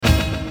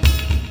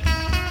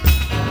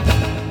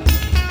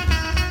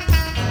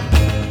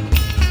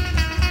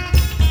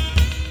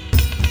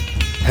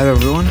Hello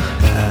everyone,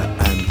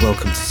 and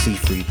welcome to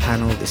S4E3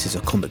 panel. This is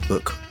a comic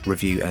book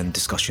review and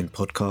discussion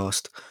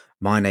podcast.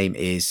 My name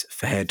is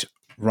Fahed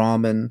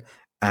Rahman,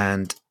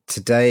 and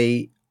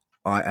today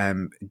I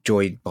am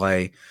joined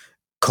by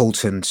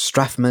Colton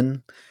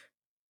Strathman.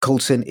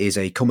 Colton is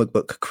a comic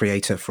book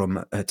creator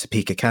from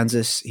Topeka,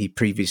 Kansas. He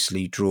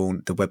previously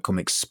drawn the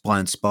webcomics Spy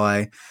and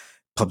Spy,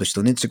 published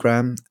on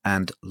Instagram,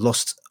 and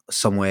Lost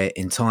Somewhere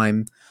in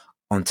Time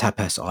on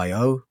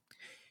Tapas.io.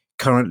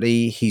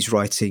 Currently, he's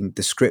writing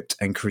the script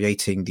and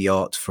creating the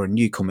art for a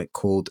new comic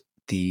called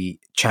The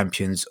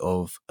Champions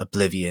of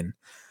Oblivion.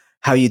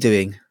 How are you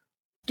doing?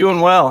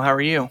 Doing well. How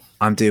are you?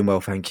 I'm doing well,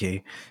 thank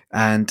you.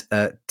 And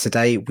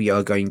today we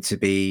are going to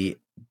be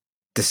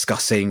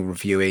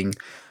reviewing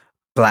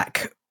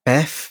Black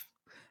Beth.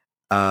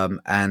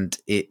 And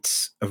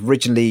it's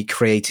originally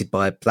created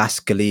by Blas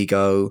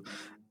Gallego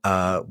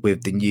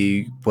with the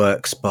new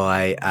works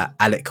by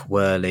Alec,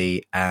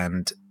 Worley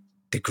and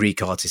the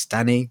Greek artist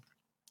DaNi.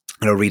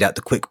 And I'll read out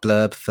the quick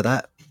blurb for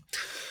that.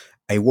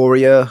 A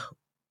warrior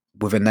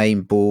with a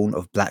name born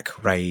of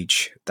black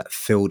rage that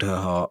filled her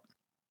heart.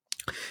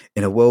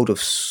 In a world of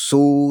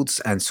swords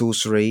and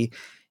sorcery,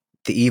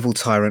 the evil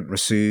tyrant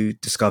Rasu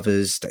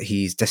discovers that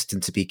he's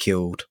destined to be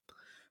killed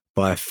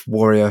by a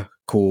warrior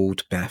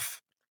called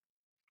Beth.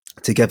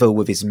 Together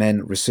with his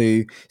men,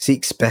 Rasu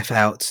seeks Beth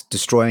out,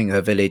 destroying her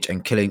village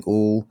and killing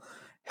all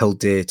held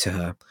dear to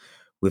her.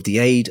 With the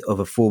aid of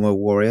a former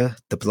warrior,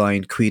 the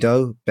blind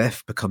Quido,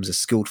 Beth becomes a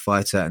skilled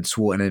fighter and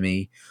sworn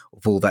enemy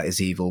of all that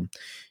is evil.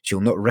 She'll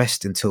not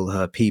rest until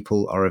her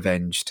people are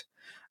avenged.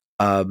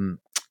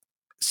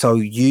 So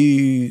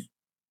you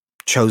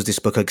chose this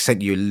book. I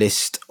sent you a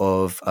list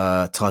of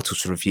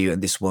titles to review,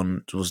 and this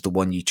one was the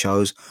one you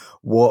chose.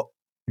 What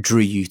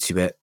drew you to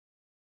it?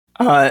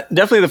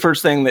 Definitely the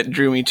first thing that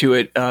drew me to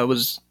it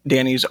was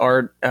DaNi's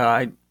art.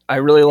 I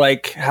really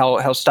like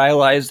how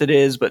stylized it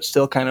is, but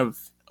still kind of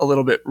a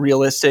little bit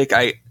realistic.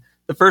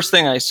 The first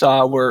thing I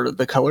saw were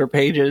the color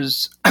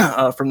pages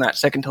from that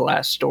second to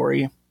last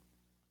story.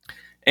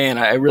 And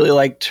I really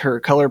liked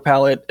her color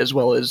palette as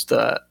well as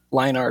the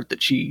line art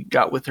that she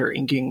got with her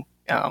inking.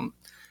 So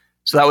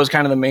that was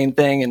kind of the main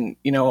thing. And,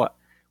 you know,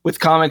 with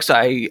comics,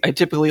 I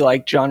typically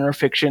like genre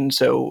fiction.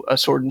 So a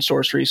sword and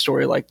sorcery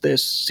story like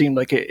this seemed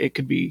like it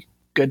could be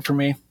good for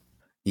me.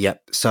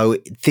 Yep. So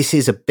this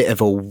is a bit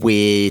of a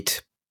weird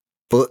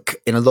book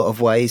in a lot of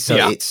ways. So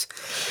It's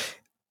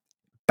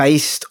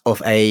based off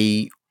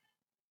the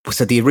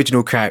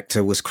original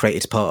character was created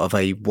as part of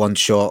a one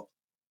shot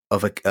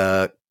of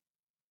a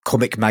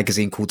comic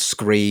magazine called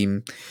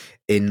Scream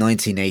in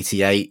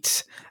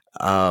 1988.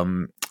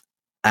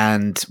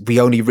 And we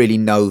only really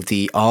know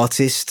the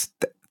artist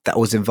that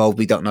was involved.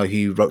 We don't know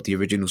who wrote the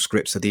original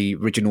script. So the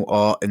original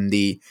art and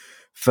the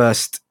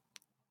first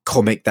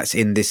comic that's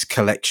in this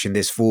collection,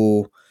 there's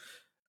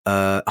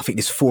I think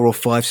there's 4 or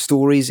 5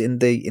 stories in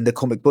the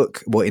comic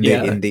book. Well,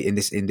 in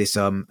this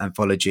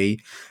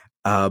anthology,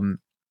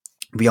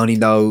 we only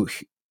know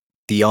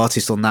the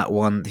artist on that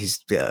one. He's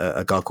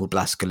a guy called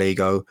Blas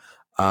Gallego,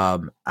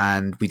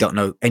 and we don't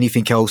know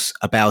anything else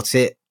about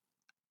it.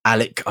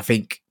 Alec, I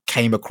think,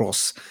 came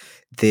across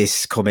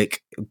this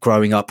comic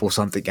growing up or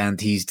something,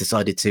 and he's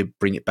decided to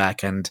bring it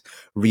back and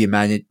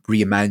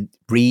reimagine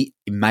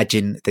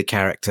the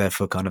character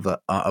for kind of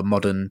a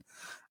modern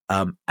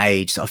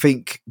age. So I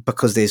think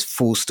because there's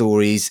 4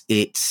 stories,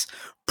 it's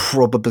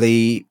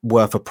probably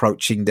worth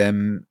approaching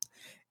them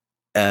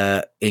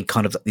in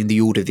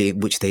the order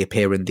in which they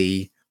appear in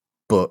the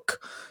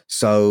book.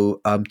 So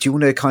do you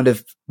want to kind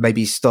of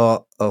maybe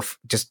start off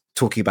just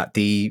talking about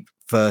the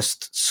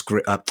first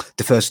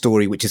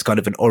story, which is kind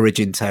of an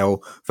origin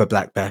tale for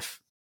Black Beth?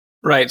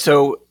 Right.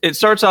 So it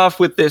starts off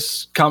with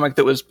this comic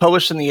that was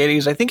published in the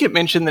 80s. I think it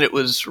mentioned that it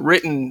was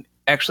written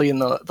actually in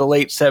the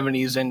late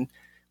 70s. And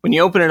when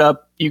you open it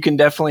up, you can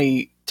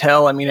definitely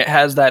tell. I mean, it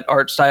has that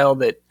art style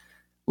that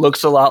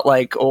looks a lot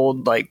like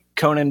old like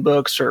Conan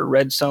books or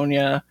Red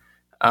Sonja.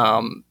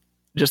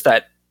 Just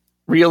that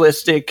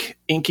realistic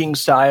inking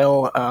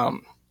style.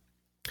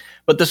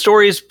 But the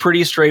story is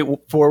pretty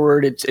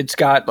straightforward. It's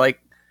got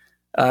like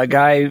a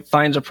guy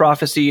finds a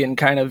prophecy and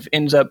kind of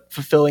ends up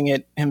fulfilling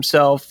it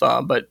himself.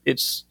 But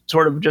it's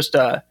sort of just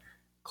a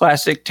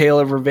classic tale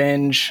of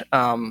revenge,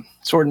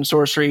 sword and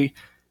sorcery.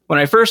 When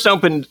I first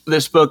opened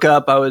this book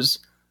up, I was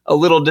a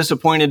little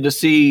disappointed to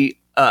see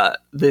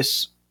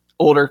this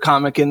older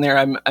comic in there.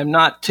 I'm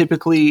not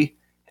typically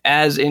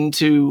as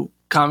into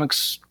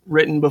comics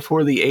written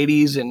before the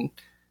 80s, and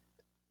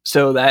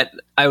so that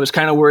I was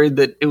kind of worried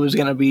that it was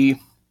going to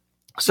be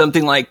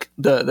something like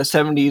the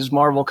 70s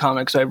Marvel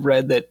comics I've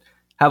read that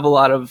have a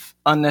lot of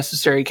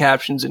unnecessary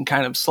captions and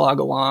kind of slog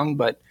along,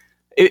 but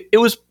it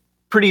was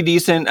pretty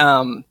decent.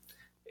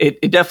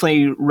 It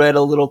definitely read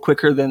a little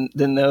quicker than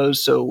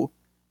those, so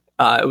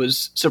I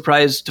was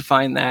surprised to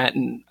find that,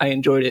 and I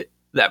enjoyed it,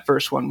 that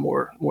first one,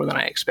 more than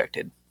I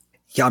expected.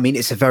 Yeah, I mean,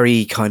 it's a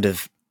very kind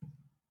of,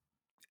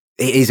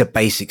 it is a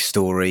basic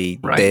story.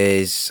 Right.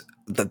 There's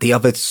the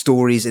other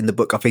stories in the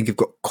book, I think, have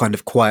got kind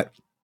of quite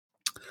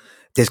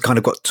there's kind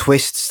of got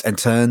twists and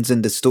turns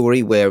in the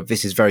story where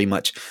this is very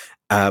much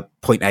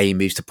point A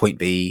moves to point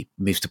B,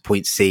 moves to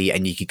point C,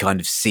 and you can kind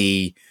of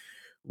see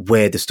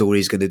where the story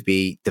is going to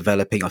be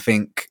developing. I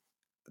think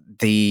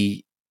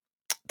the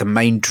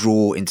main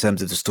draw in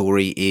terms of the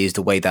story is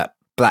the way that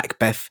Black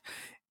Beth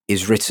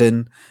is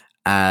written,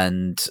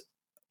 and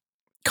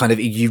kind of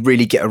you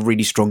really get a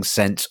really strong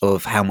sense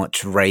of how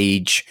much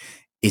rage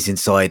is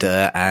inside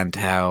her, and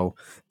how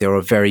there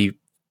are various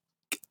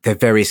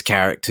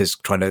characters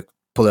trying to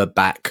pull her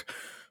back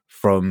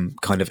from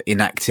kind of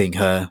enacting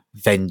her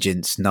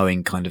vengeance,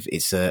 knowing kind of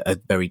it's a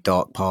very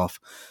dark path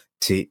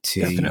to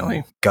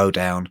Definitely. go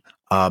down.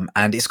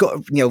 And it's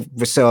got,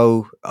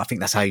 Rousseau, I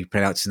think that's how you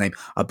pronounce his name.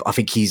 I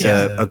think he's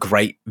a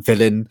great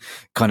villain,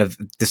 kind of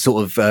the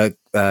sort of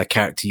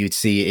character you'd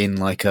see in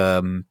like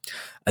a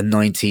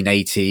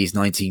 1980s,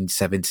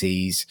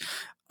 1970s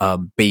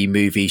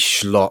B-movie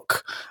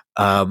schlock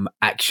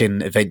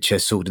action adventure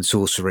sword and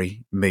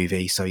sorcery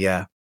movie. So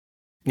yeah.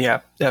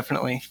 Yeah,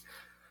 definitely.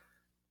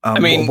 I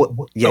mean,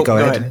 go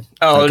ahead.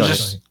 Oh,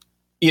 just,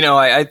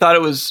 I thought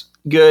it was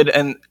good,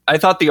 and I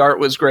thought the art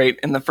was great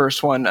in the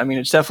first one. I mean,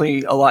 it's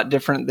definitely a lot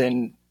different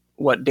than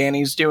what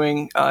DaNi's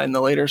doing in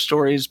the later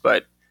stories,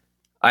 but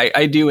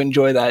I do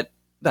enjoy that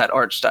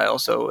art style.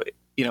 So,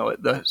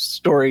 the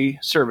story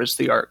serviced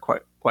the art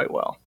quite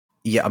well.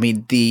 Yeah, I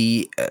mean,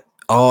 the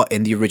art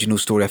in the original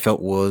story I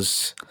felt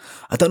was,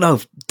 I don't know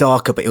if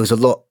darker, but it was a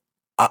lot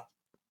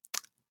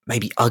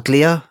maybe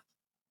uglier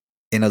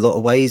in a lot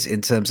of ways,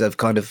 in terms of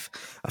kind of,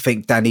 I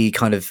think DaNi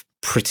kind of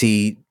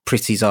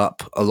pretties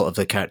up a lot of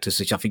the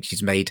characters, which I think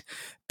she's made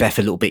Beth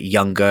a little bit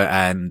younger,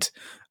 and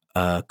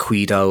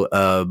Guido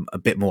a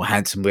bit more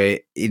handsome, where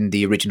in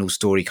the original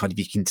story kind of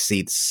you can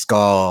see the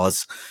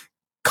scars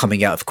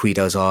coming out of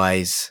Guido's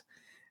eyes,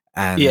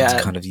 and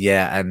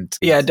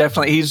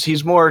definitely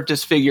he's more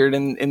disfigured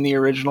in the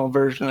original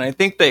version. I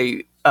think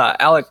they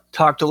Alec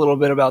talked a little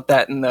bit about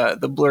that in the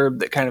blurb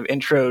that kind of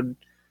introed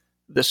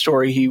the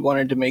story. He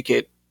wanted to make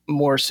it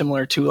more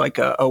similar to like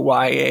a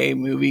YA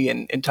movie,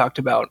 and talked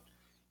about,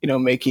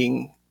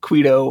 making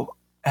Guido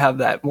have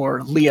that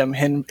more Liam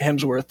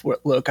Hemsworth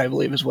look, I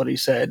believe is what he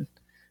said,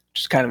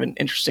 which is kind of an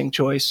interesting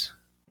choice.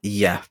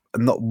 Yeah,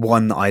 not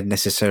one that I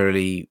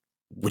necessarily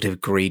would have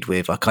agreed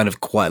with. I kind of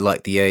quite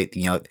like the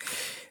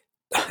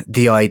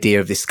idea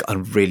of this kind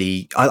of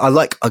really, I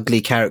like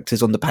ugly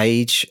characters on the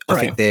page. I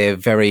think they're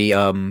very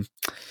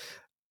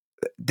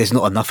there's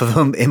not enough of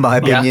them in my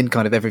opinion.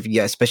 Kind of everything,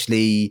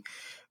 especially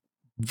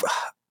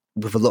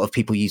with a lot of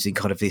people using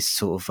kind of this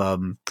sort of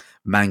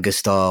manga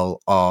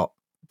style art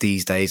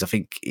these days. I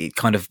think it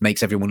kind of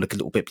makes everyone look a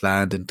little bit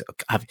bland, and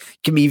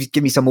give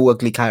me some more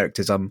ugly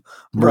characters. I'm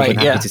more than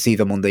happy to see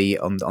them on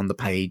the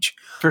page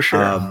for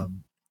sure.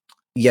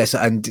 Yes,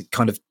 and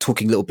kind of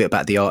talking a little bit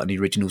about the art and the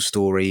original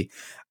story.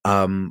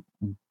 What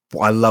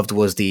I loved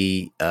was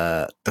the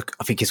I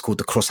think it's called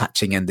the cross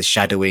hatching and the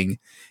shadowing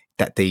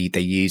that they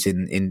use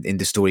in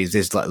the stories.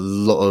 There's like a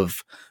lot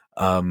of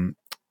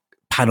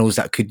panels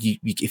that could,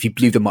 if you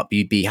blew them up,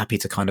 you'd be happy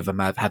to kind of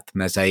have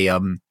them as a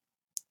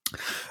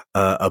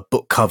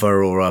book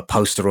cover or a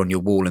poster on your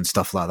wall and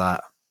stuff like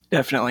that.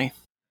 Definitely.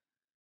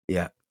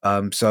 Yeah.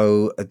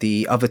 So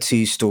the other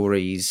two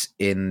stories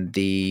in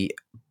the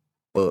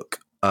book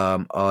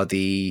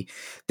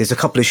there's a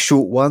couple of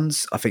short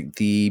ones. I think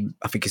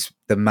it's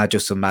the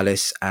Magus of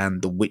Malice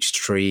and the Witch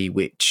Tree,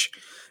 which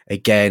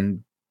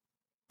again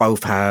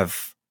both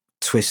have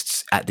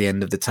twists at the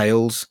end of the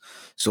tales,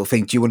 sort of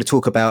thing. Do you want to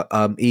talk about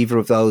either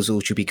of those,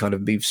 or should we kind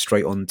of move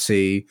straight on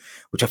to,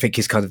 which I think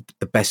is kind of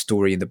the best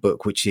story in the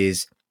book, which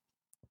is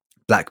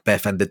Black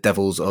Beth and the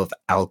Devils of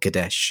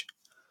Al-Qadesh?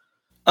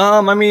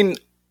 I mean,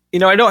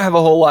 I don't have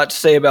a whole lot to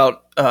say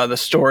about the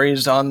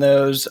stories on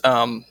those.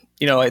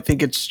 I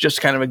think it's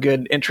just kind of a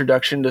good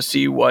introduction to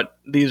see what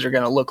these are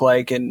going to look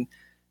like, and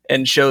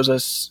shows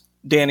us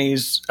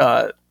DaNi's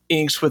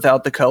inks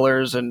without the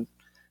colors, and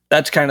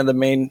that's kind of the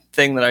main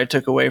thing that I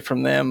took away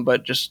from them.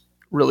 But just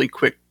really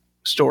quick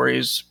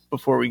stories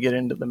before we get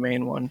into the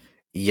main one.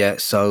 Yeah,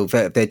 so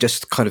they're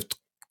just kind of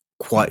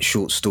quite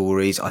short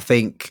stories. I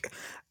think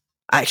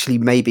actually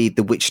maybe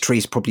the Witch Tree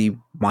is probably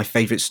my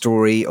favorite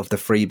story of the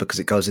three, because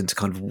it goes into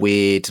kind of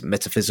weird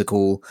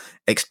metaphysical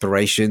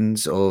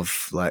explorations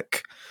of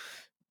like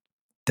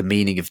the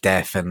meaning of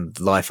death and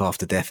life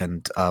after death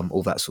and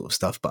all that sort of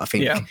stuff. But I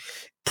think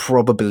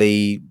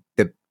probably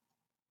the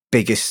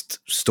biggest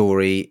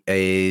story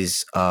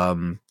is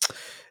the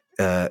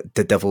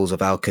Devils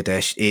of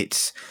Al-Qadesh.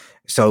 It's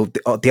so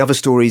the other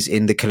stories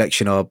in the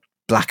collection are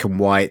black and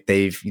white.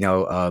 They've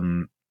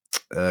kind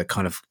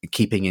of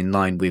keeping in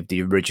line with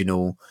the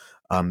original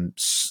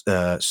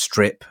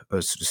strip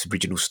or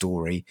original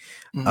story,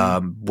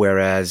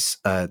 whereas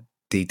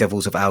the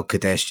Devils of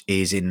Al-Qadesh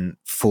is in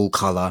full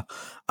color.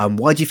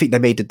 Why do you think they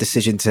made the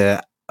decision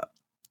to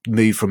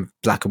move from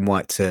black and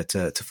white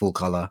to full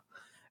color?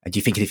 And do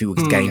you think if it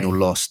was gained or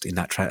lost in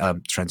that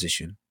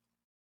transition?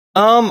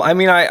 I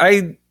mean,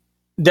 I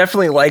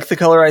definitely like the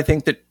color. I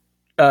think that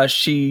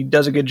she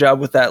does a good job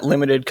with that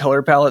limited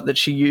color palette that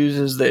she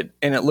uses, and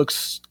it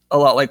looks a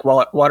lot like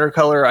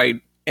watercolor.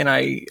 I and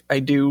I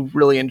do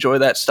really enjoy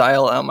that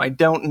style. I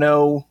don't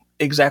know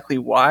exactly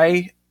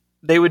why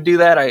they would do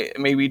that.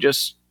 Maybe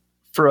just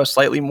for a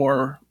slightly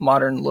more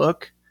modern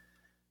look.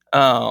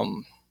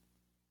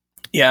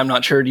 Yeah, I'm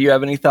not sure. Do you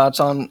have any thoughts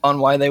on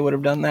why they would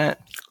have done that?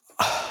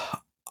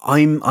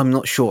 I'm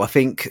not sure. I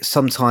think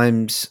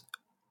sometimes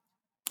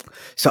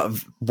sort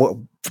of what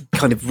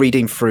kind of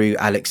reading through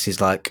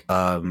Alex's like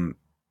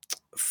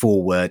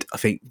forward, I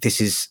think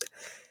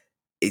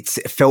it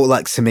felt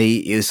like to me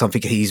it was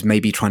something he's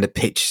maybe trying to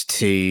pitch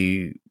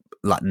to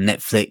like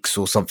Netflix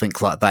or something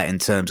like that in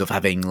terms of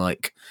having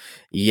like,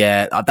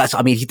 yeah, that's,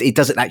 I mean, he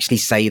doesn't actually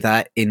say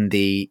that in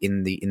the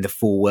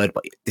foreword,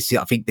 but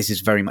I think this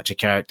is very much a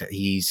character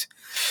he's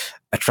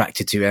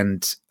attracted to.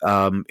 And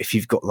if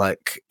you've got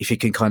like, if you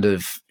can kind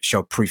of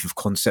show proof of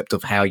concept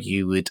of how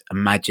you would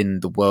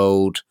imagine the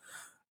world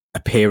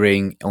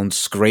appearing on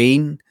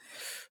screen,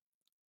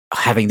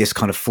 having this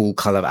kind of full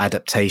color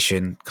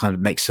adaptation kind of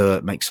makes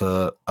a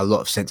lot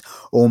of sense.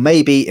 Or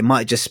maybe it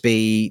might just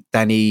be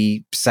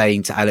DaNi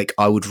saying to Alec,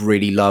 I would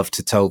really love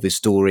to tell this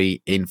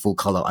story in full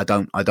color. I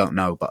don't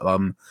know, but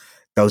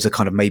those are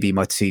kind of maybe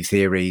my two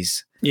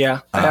theories.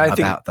 Yeah, I think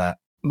about that.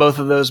 Both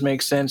of those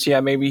make sense.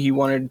 Yeah, maybe he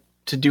wanted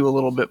to do a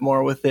little bit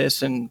more with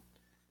this, and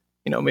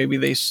maybe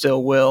they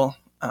still will.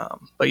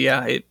 But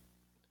yeah,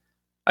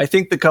 I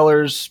think the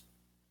colors,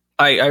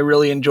 I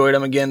really enjoyed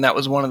them. Again, that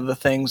was one of the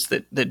things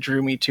that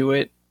drew me to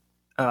it.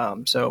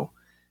 So,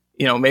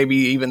 maybe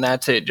even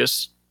that's it.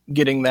 Just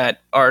getting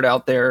that art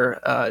out there.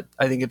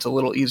 I think it's a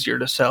little easier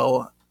to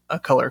sell a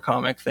color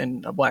comic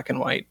than a black and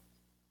white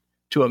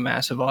to a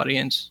massive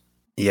audience.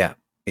 Yeah,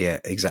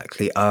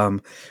 exactly.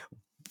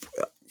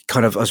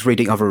 Kind of, I was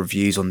reading other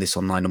reviews on this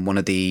online, and one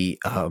of the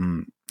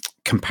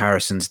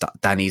comparisons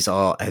that DaNi's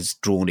art has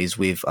drawn is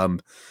with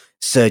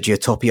Sergio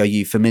Topi. Are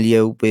you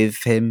familiar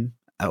with him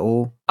at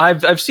all?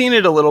 I've seen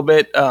it a little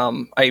bit.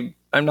 I'm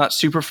not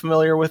super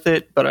familiar with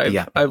it, but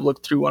I've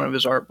looked through one of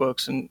his art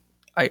books, and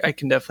I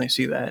can definitely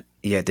see that.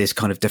 Yeah, there's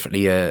kind of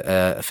definitely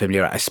a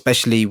familiar,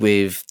 especially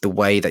with the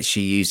way that she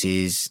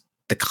uses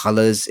the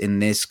colors in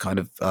this kind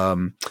of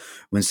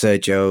when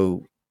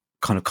Sergio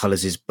kind of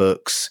colors his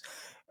books.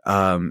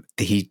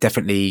 He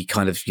definitely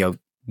kind of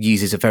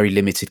uses a very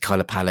limited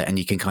color palette, and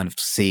you can kind of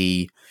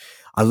see.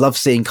 I love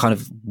seeing kind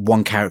of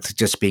one character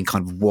just being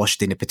kind of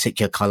washed in a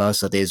particular color.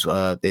 So there's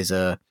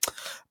a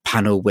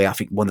panel where I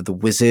think one of the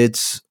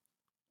wizards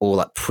or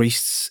like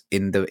priests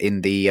in the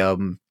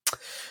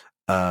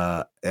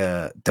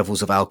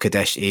Devils of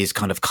Al-Qadesh is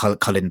kind of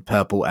colored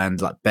purple, and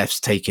like Beth's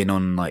taking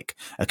on like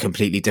a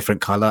completely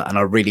different color, and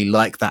I really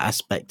like that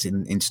aspect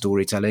in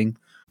storytelling.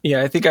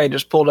 Yeah, I think I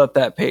just pulled up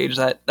that page.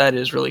 That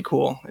is really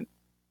cool.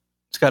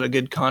 It's got a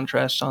good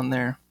contrast on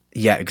there.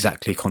 Yeah,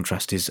 exactly.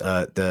 Contrast is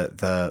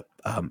the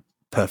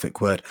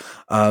perfect word.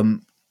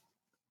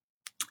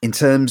 In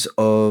terms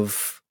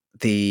of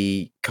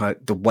the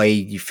way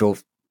you feel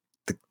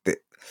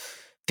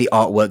the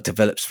artwork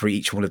develops for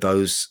each one of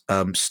those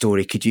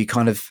story, could you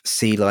kind of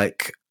see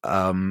like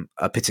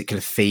a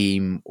particular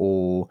theme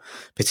or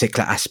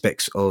particular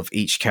aspects of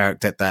each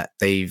character that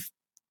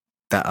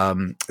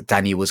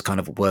DaNi was kind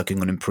of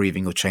working on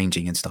improving or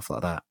changing and stuff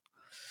like that?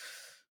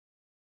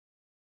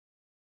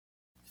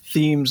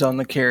 Themes on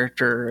the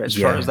character as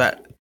far as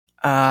that.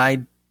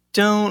 I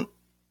don't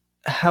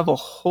have a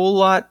whole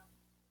lot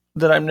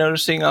that I'm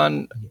noticing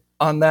on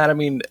that. I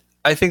mean,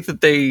 I think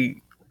that they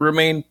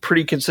remain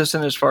pretty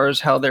consistent as far as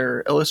how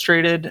they're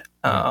illustrated.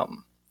 I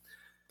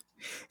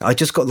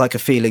just got like a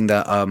feeling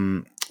that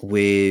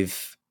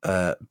with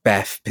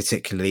Beth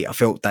particularly, I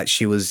felt that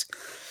she was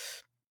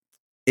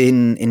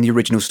in the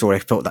original story. I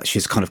felt that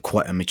she's kind of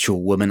quite a mature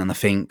woman, and I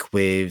think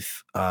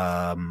with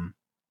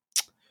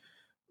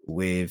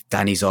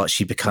DaNi's art,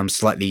 she becomes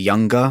slightly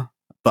younger,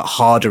 but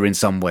harder in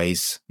some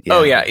ways. Yeah.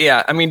 Oh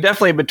yeah. I mean,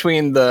 definitely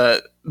between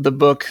the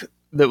book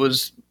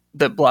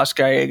that Blas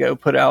Gallego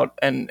put out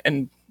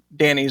and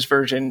DaNi's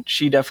version,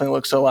 she definitely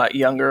looks a lot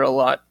younger, a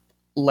lot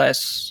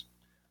less.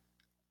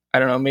 I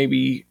don't know,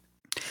 maybe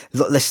a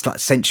lot less like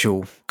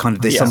sensual. Kind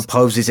of, there's some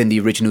poses in the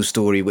original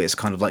story where it's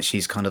kind of like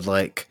she's kind of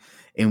like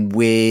in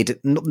weird,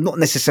 not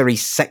necessarily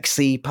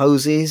sexy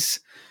poses,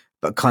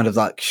 but kind of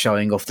like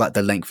showing off like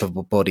the length of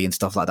her body and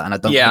stuff like that. And I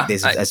don't think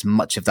there's as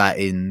much of that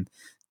in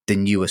the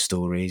newer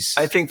stories.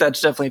 I think that's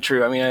definitely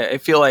true. I mean, I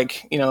feel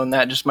like, and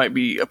that just might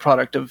be a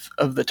product of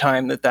the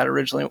time that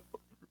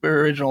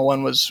original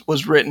one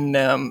was written.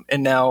 And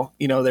now,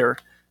 they're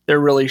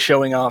really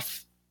showing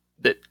off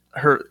that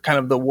her kind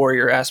of the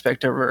warrior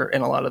aspect of her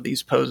in a lot of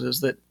these poses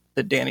that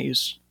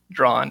DaNi's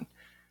drawn.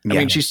 I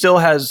mean, she still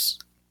has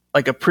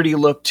like a pretty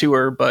look to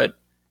her, but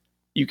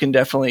you can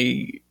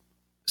definitely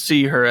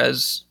see her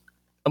as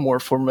a more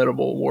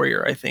formidable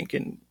warrior, I think,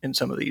 in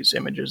some of these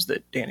images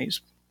that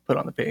DaNi's put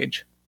on the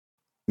page.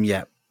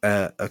 Yeah.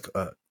 Yeah,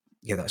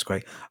 that's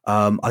great.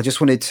 I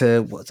just wanted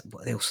to, what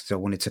else did I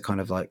wanted to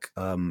kind of like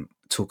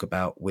talk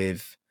about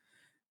with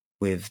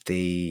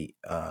the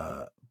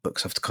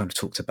books I've kind of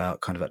talked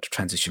about, kind of like the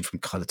transition from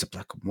color to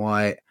black and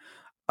white.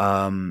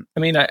 I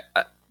mean,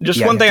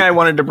 one thing I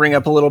wanted to bring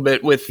up a little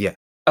bit with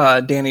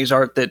DaNi's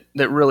art that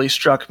really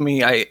struck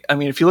me. I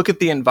mean, if you look at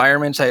the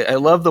environments, I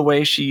love the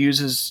way she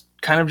uses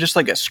kind of just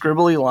like a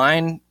scribbly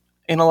line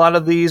in a lot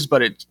of these,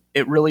 but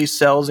it really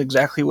sells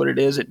exactly what it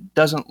is. It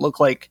doesn't look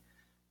like,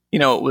 you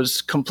know, it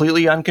was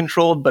completely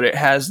uncontrolled, but it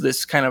has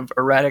this kind of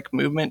erratic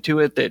movement to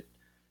it that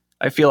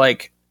I feel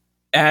like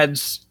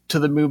adds to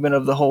the movement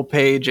of the whole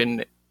page,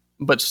 and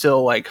but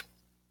still like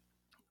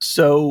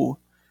so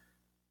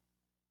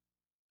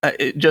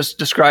it just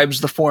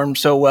describes the form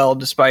so well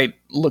despite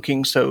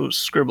looking so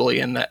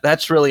scribbly, and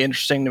that's really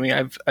interesting to me.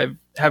 I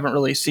haven't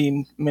really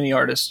seen many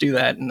artists do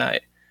that, and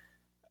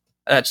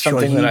that's Sure,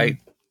 something that I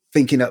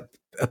thinking up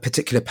a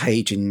particular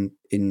page in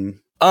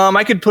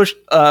I could push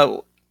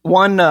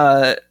one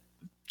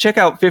check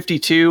out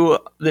 52.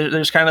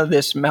 There's kind of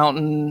this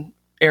mountain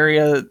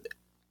area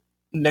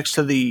next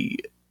to the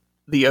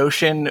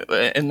ocean,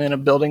 and then a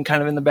building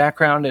kind of in the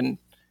background, and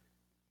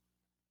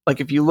like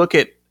if you look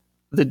at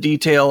the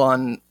detail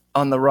on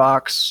the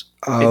rocks,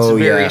 it's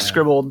very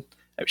scribbled.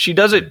 She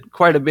does it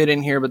quite a bit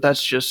in here, but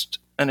that's just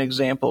an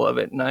example of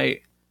it, and I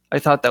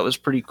thought that was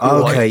pretty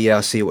cool. Okay, yeah,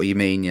 I see what you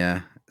mean.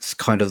 Yeah, it's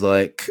kind of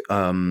like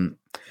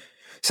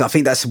so I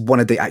think that's one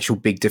of the actual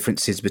big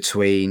differences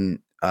between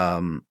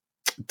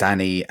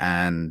DaNi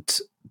and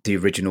the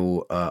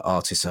original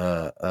artist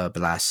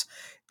Blas.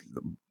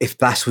 If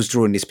Blas was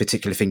drawing this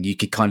particular thing, you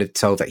could kind of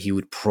tell that he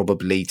would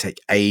probably take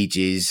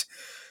ages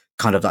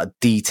kind of like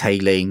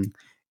detailing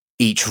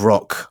each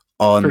rock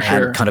on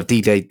and kind of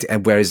detail,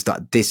 and whereas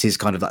that this is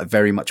kind of like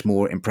very much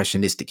more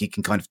impressionistic. You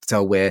can kind of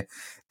tell where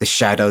the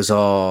shadows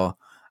are,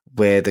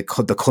 where the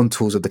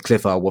contours of the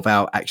cliff are,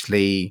 without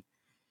actually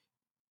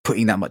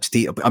putting that much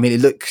detail. I mean,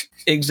 it looks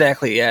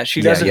exactly. Yeah,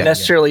 she doesn't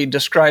necessarily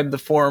describe the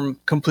form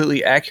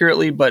completely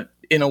accurately, but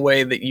in a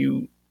way that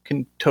you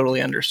can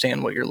totally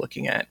understand what you're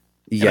looking at.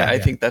 Yeah, I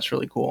think that's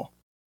really cool.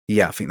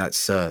 Yeah, I think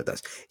that's a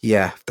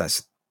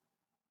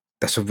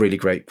really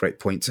great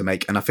point to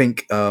make. And I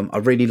think I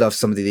really love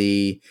some of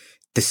the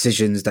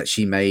decisions that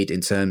she made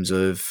in terms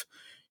of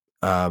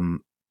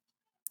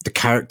the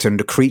character and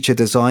the creature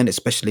design,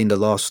 especially in the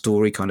last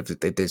story. Kind of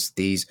there's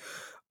these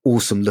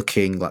awesome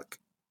looking like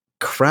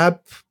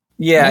crab.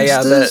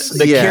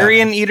 The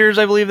carrion eaters,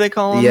 I believe they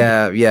call them.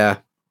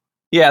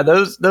 Yeah,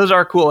 those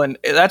are cool, and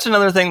that's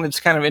another thing that's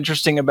kind of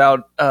interesting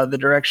about the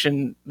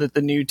direction that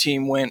the new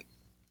team went,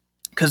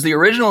 because the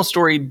original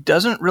story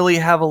doesn't really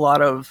have a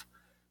lot of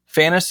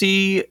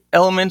fantasy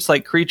elements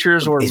like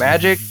creatures or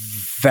magic.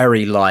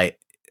 Very light.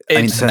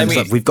 In terms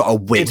of we've got a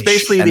witch. It's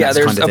basically there's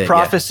kind of a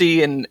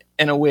prophecy and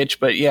a witch,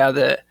 but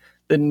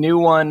the new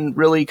one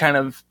really kind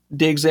of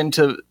digs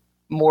into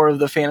more of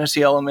the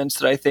fantasy elements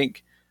that I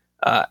think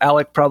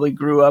Alec probably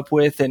grew up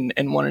with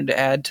and wanted to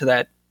add to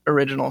that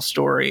original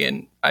story,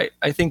 and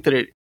I think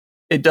that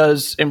it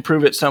does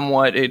improve it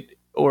somewhat,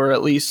 or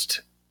at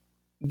least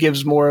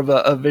gives more of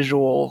a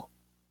visual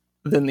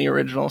than the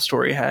original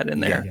story had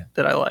in there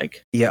that I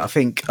like. Yeah, I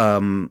think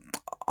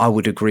I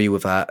would agree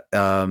with that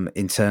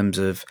in terms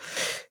of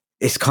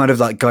it's kind of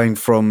like going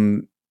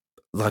from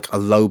like a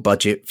low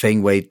budget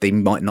thing where they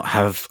might not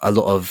have a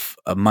lot of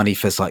money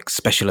for like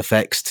special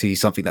effects to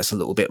something that's a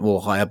little bit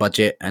more higher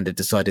budget, and they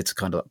decided to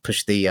kind of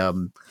push the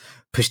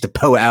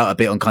boat out a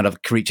bit on kind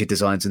of creature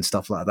designs and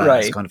stuff like that.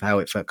 Right. That's kind of how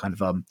it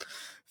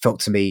felt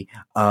to me.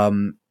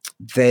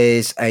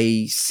 There's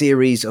a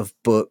series of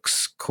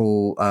books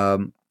called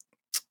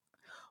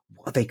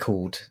what are they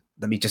called?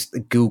 Let me just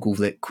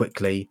Google it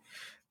quickly.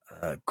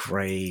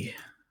 Grey.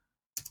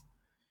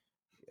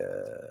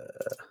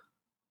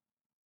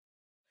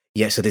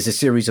 So there's a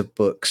series of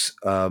books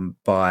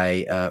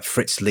by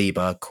Fritz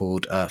Lieber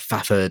called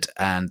Fafford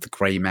and the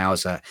Grey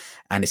Mouser,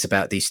 and it's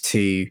about these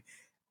two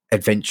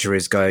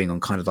adventurers going on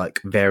kind of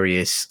like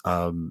various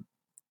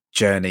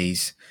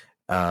journeys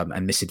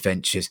and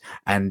misadventures.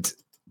 And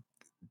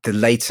the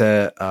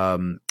later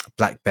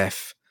Black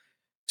Beth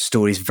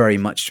stories very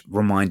much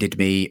reminded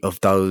me of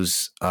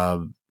those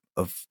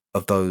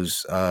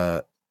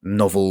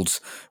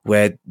novels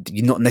where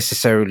you're not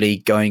necessarily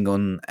going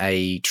on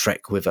a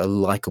trek with a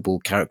likable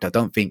character. I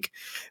don't think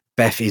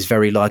Beth is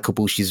very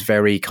likable. She's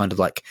very kind of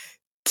like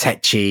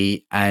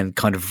tetchy and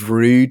kind of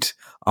rude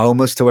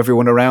almost to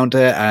everyone around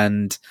her,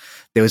 and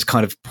there was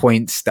kind of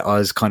points that I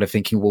was kind of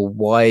thinking, well,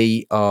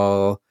 why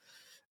are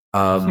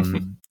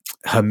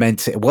her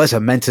mentor, why is her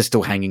mentor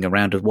still hanging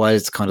around her? Why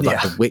is kind of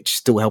like the witch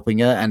still helping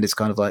her? And it's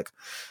kind of like,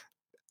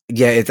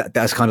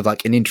 that's kind of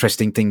like an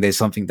interesting thing. There's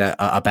something that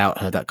about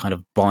her that kind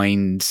of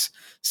binds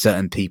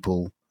certain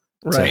people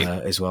to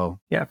her as well.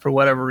 Yeah, for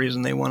whatever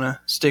reason they want to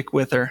stick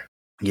with her.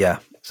 Yeah,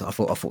 so I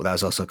thought that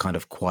was also kind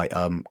of quite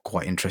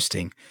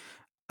interesting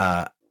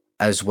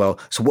as well.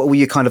 So what were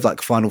your kind of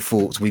like final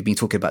thoughts? We've been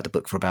talking about the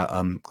book for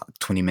about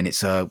 20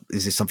 minutes.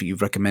 Is this something you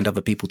recommend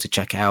other people to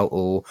check out,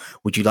 or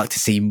would you like to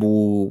see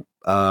more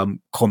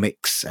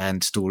comics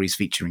and stories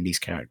featuring these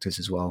characters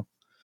as well?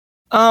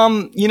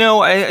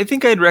 I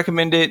think I'd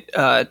recommend it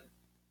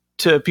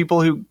to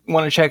people who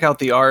want to check out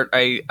the art.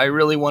 I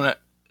really want to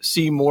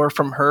see more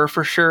from her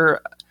for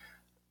sure.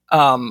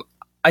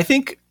 I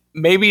think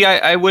maybe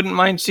I wouldn't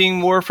mind seeing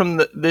more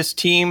from this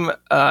team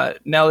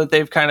now that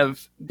they've kind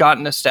of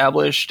gotten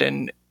established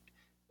and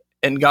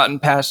gotten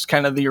past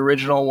kind of the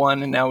original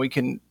one, and now we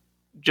can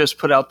just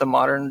put out the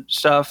modern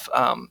stuff.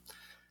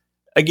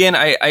 Again,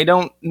 I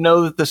don't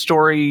know that the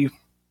story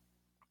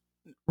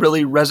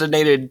really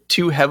resonated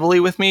too heavily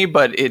with me,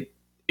 but it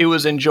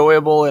was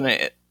enjoyable and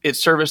it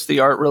serviced the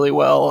art really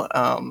well.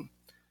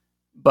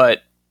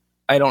 But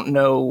I don't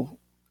know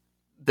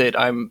that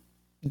I'm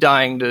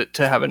dying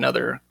to have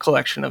another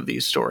collection of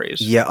these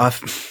stories. Yeah,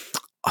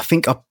 I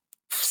think I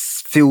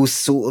feel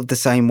sort of the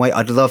same way.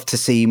 I'd love to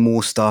see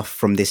more stuff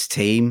from this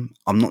team.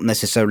 I'm not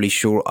necessarily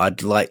sure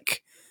I'd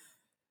like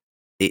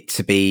it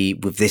to be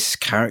with this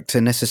character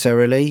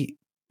necessarily,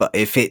 but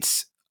if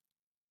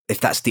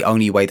that's the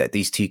only way that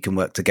these two can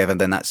work together,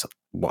 then that's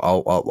what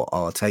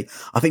I'll take.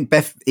 I think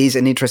Beth is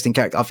an interesting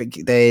character. I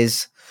think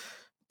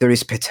there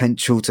is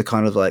potential to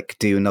kind of like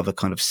do another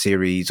kind of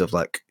series of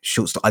like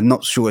short story. I'm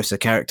not sure if it's a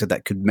character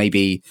that could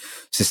maybe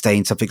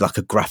sustain something like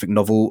a graphic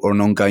novel or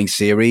an ongoing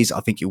series.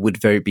 I think it would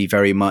be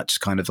very much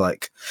kind of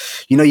like,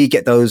 you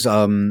get those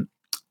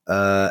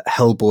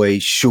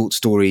Hellboy short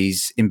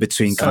stories in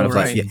between, kind of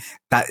like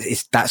that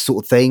is that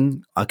sort of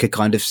thing. I could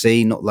kind of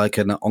see, not like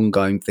an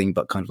ongoing thing,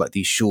 but kind of like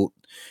these short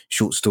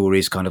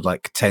stories, kind of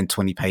like 10,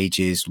 20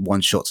 pages,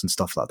 one shots and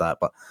stuff like that.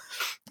 But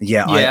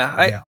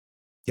yeah.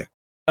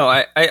 Oh,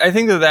 I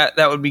think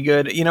that would be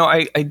good.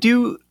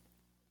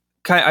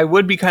 I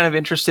would be kind of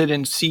interested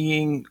in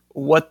seeing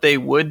what they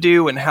would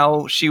do and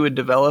how she would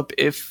develop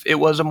if it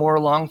was a more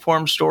long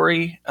form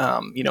story.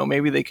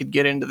 Maybe they could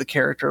get into the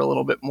character a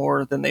little bit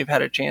more than they've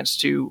had a chance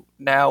to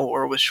now,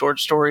 or with short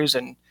stories,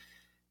 and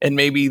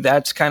maybe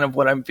that's kind of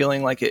what I'm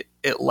feeling like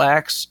it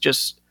lacks,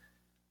 just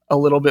a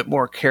little bit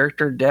more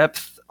character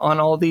depth on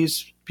all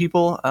these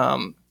people.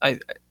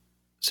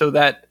 So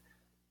that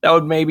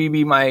would maybe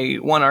be my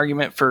one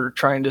argument for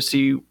trying to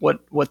see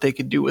what they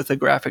could do with a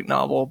graphic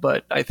novel.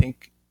 But I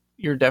think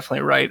you're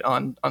definitely right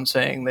on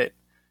saying that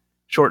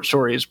short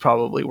stories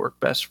probably work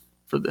best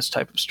for this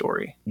type of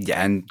story.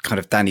 Yeah, and kind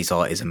of DaNi's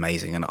art is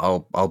amazing, and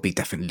I'll be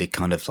definitely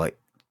kind of like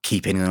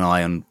keeping an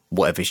eye on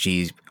whatever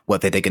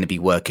they're going to be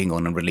working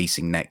on and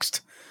releasing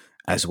next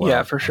as well.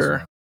 Yeah, for sure.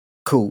 Well.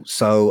 Cool.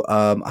 So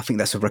I think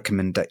that's a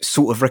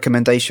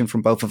recommendation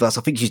from both of us.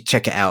 I think you should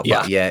check it out.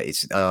 Yeah. But yeah,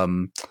 it's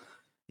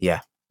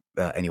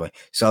anyway,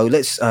 so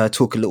let's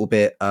talk a little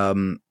bit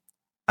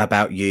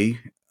about you.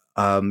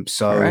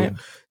 Right.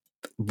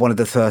 One of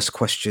the first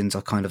questions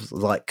I kind of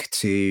like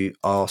to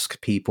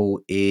ask people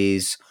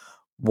is,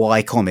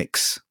 why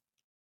comics?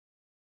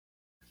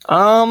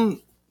 It's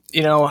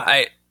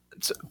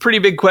a pretty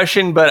big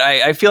question, but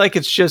I feel like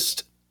it's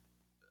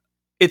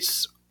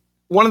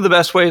one of the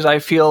best ways I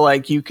feel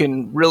like you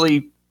can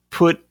really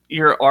put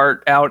your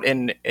art out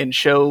and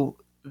show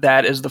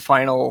that as the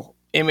final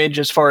image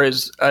as far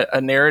as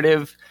a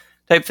narrative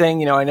type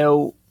thing. I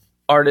know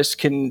artists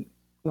can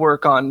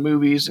work on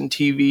movies and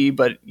TV,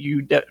 but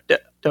you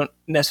don't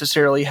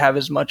necessarily have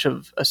as much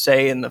of a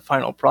say in the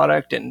final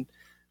product. And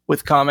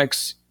with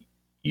comics,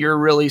 you're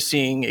really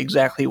seeing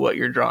exactly what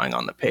you're drawing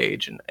on the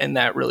page. And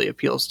that really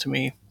appeals to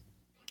me.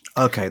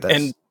 Okay.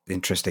 That's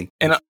interesting.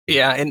 And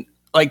and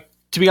like,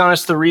 to be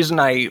honest, the reason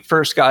I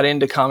first got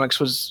into comics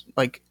was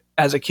like,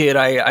 as a kid,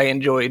 I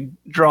enjoyed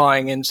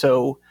drawing. And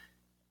so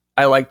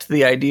I liked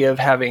the idea of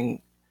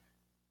having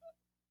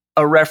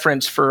a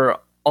reference for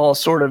all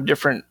sort of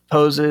different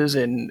poses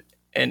and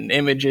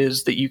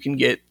images that you can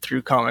get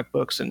through comic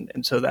books.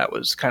 And so that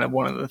was kind of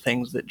one of the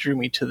things that drew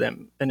me to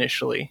them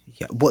initially.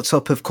 Yeah. What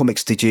type of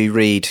comics did you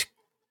read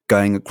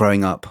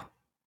growing up?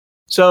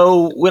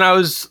 So when I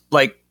was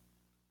like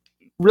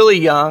really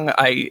young,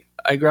 I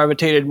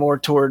gravitated more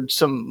towards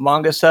some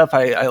manga stuff.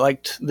 I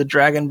liked the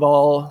Dragon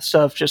Ball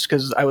stuff just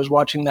because I was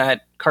watching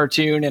that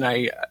cartoon and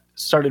I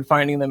started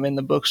finding them in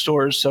the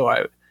bookstores. So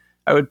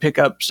I would pick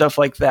up stuff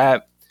like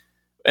that.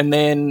 And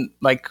then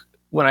like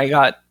when I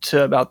got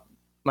to about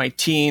my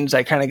teens,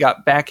 I kind of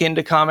got back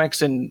into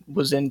comics and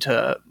was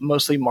into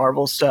mostly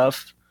Marvel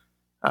stuff.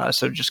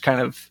 So just kind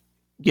of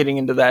getting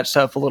into that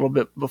stuff a little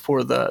bit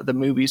before the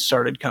movies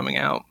started coming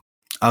out.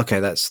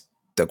 Okay, that's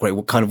great.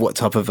 What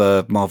type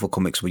of Marvel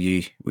comics were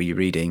you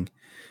reading?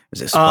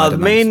 Was it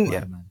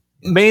Spider-Man?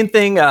 Main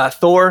thing,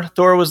 Thor.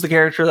 Thor was the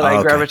character that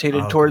I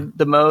gravitated toward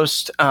the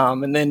most.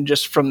 And then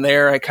just from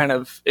there, I kind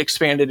of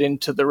expanded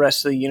into the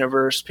rest of the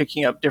universe,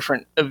 picking up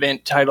different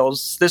event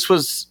titles.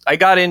 I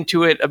got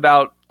into it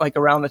about like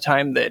around the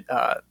time that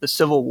the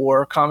Civil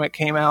War comic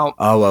came out.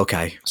 Oh,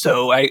 okay.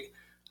 So I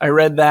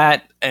read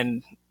that,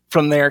 and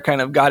from there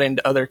kind of got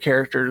into other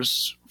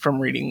characters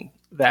from reading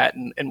that,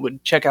 and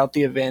would check out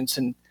the events.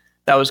 And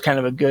that was kind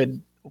of a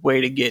good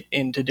way to get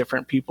into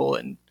different people,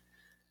 and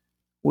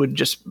would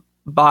just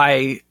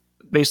buy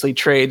basically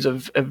trades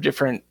of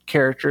different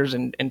characters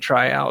and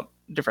try out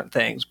different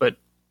things, but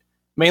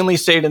mainly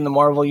stayed in the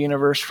Marvel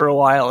universe for a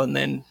while, and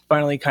then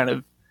finally kind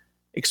of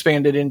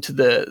expanded into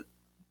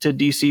to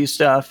DC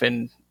stuff.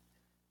 And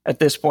at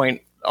this point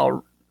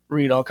I'll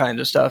read all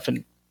kinds of stuff,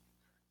 and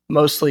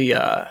mostly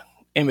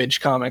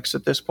Image Comics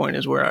at this point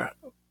is where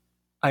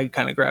I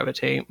kind of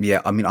gravitate.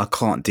 Yeah, I mean, I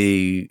can't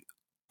do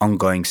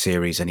ongoing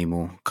series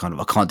anymore.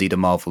 I can't do the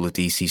Marvel or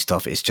DC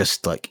stuff. It's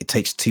just like it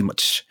takes too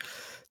much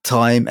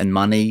time and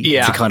money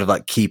to kind of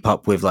like keep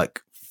up with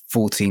like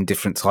 14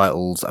 different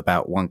titles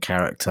about one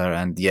character.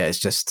 And yeah, it's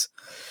just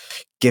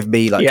give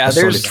me like a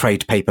solid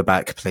trade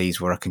paperback,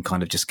 please, where I can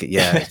kind of just get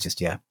it's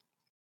just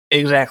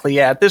Exactly.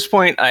 Yeah. At this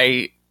point,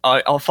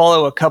 I'll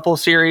follow a couple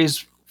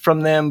series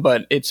from them,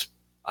 but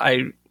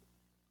I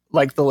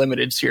like the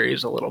limited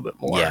series a little bit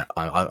more. Yeah,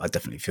 I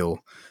definitely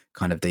feel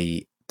kind of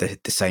the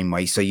same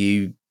way. So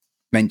you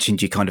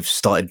mentioned you kind of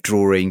started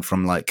drawing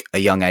from like a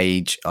young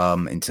age,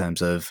 in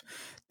terms of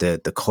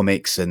the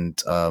comics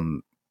and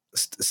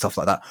stuff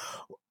like that.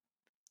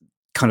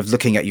 Kind of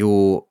looking at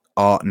your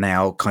art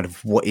now, kind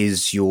of what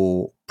is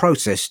your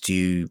process? Do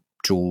you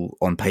draw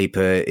on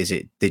paper? Is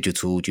it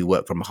digital? Do you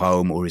work from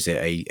home, or is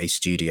it a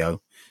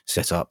studio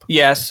setup?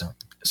 Yes.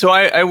 So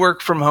I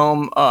work from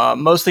home,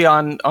 mostly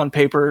on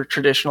paper,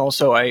 traditional.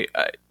 So I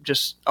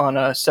just on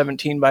a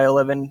 17 by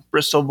 11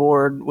 Bristol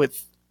board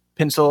with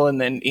pencil and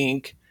then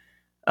ink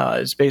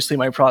is basically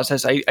my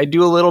process. I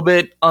do a little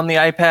bit on the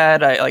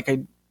iPad. I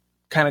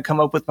kind of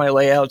come up with my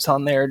layouts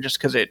on there just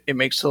because it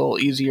makes it a little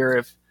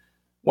easier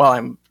while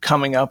I'm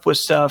coming up with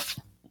stuff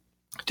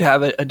to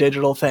have a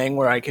digital thing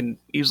where I can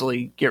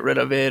easily get rid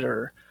of it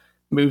or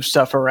move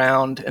stuff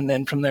around. And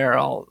then from there,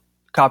 I'll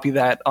copy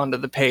that onto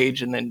the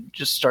page and then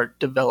just start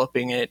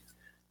developing it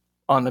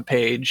on the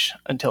page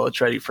until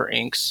it's ready for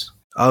inks.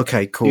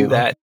 Okay, cool. Do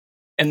that.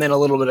 And then a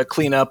little bit of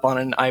cleanup on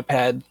an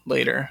iPad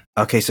later.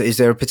 Okay, so is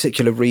there a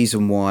particular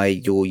reason why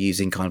you're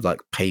using kind of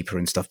like paper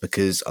and stuff?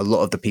 Because a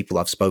lot of the people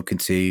I've spoken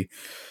to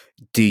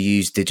do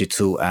use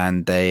digital,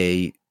 and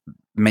they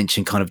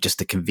mention kind of just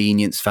the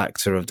convenience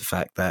factor of the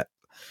fact that,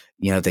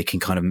 you know, they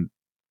can kind of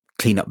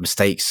clean up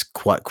mistakes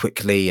quite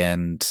quickly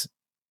and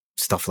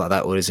stuff like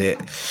that. Or do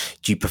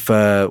you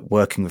prefer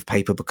working with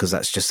paper because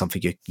that's just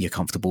something you're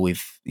comfortable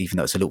with, even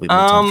though it's a little bit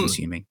more time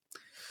consuming?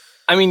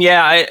 I mean,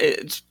 yeah,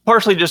 it's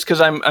partially just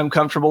because I'm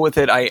comfortable with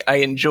it. I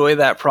enjoy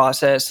that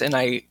process, and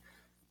I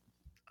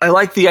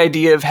like the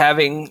idea of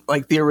having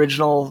like the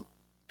original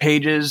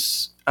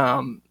pages.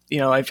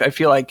 I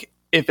feel like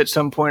if at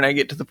some point I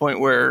get to the point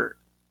where,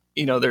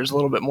 there's a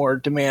little bit more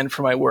demand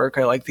for my work,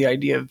 I like the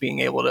idea of being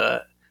able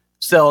to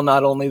sell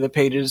not only the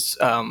pages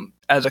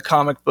as a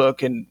comic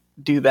book and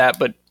do that,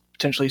 but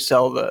potentially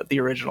sell the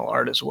original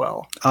art as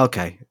well.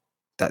 Okay,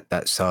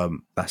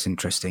 that's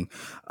interesting.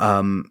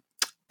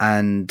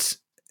 And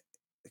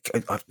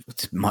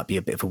it might be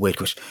a bit of a weird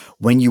question.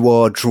 When you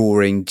are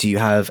drawing, do you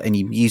have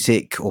any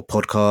music or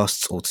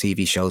podcasts or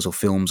TV shows or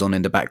films on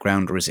in the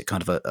background, or is it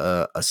kind of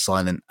a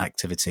silent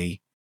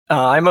activity?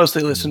 I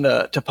mostly listen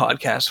to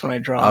podcasts when I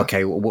draw.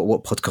 Okay,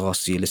 what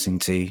podcasts are you listening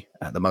to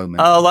at the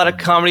moment? A lot of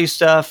comedy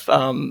stuff.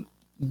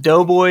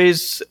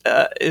 Doughboys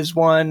is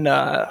one.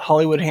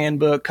 Hollywood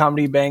Handbook,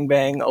 Comedy Bang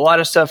Bang. A lot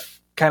of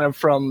stuff kind of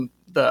from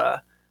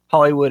the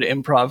Hollywood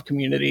improv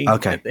community.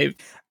 Okay.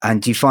 And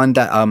do you find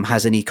that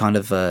has any kind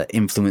of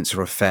influence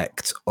or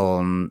effect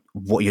on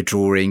what you're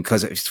drawing?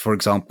 Because, for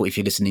example, if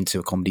you're listening to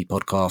a comedy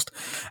podcast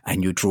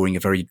and you're drawing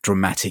a very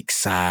dramatic,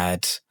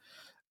 sad,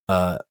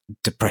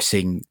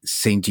 depressing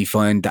scene, do you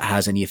find that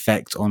has any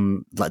effect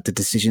on like the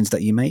decisions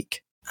that you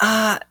make?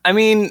 I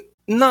mean,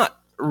 not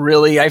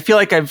really. I feel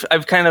like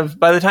I've kind of,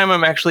 by the time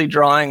I'm actually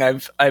drawing,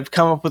 I've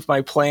come up with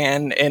my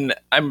plan, and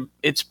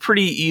it's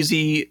pretty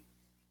easy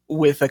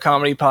with a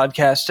comedy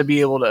podcast to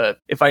be able to,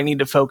 if I need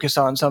to focus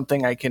on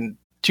something, I can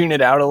tune it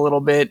out a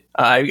little bit.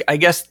 I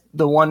guess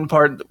the one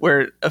part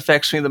where it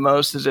affects me the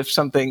most is if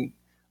something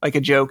like a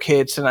joke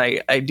hits and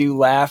I do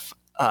laugh,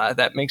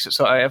 that makes it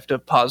so I have to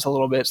pause a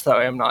little bit so that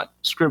I'm not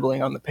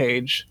scribbling on the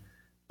page.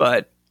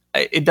 But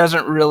it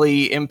doesn't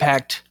really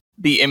impact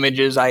the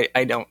images, I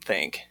don't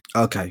think.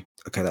 Okay,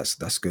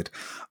 that's good.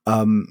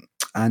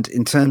 And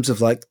in terms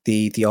of like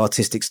the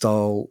artistic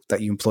style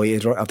that you employ,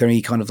 are there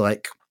any kind of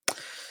like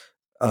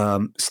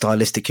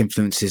stylistic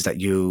influences that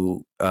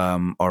you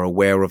are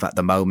aware of at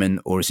the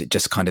moment, or is it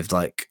just kind of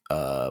like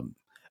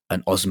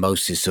an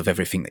osmosis of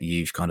everything that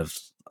you've kind of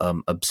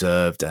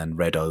observed and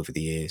read over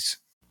the years?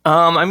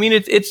 I mean,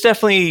 it's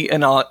definitely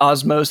an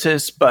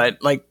osmosis, but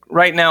like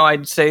right now,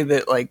 I'd say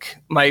that like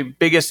my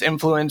biggest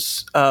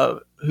influence,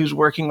 who's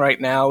working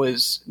right now,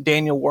 is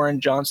Daniel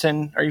Warren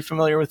Johnson. Are you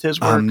familiar with his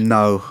work?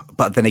 No,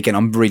 but then again,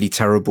 I'm really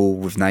terrible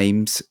with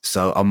names,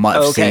 so I might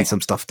have seen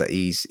some stuff that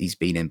he's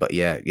been in. But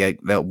yeah,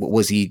 what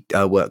was he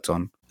worked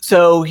on?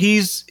 So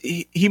he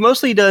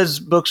mostly does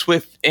books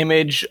with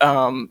Image.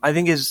 I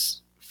think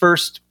his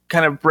first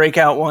kind of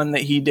breakout one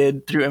that he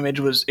did through Image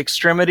was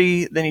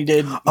Extremity. Then he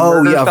did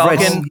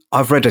Falcon.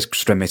 I've read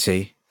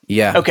Extremity.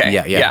 Yeah. Okay.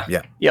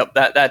 Yeah. Yep.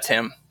 That's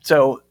him.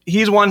 So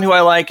he's one who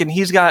I like, and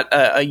he's got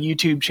a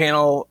YouTube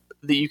channel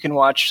that you can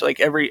watch like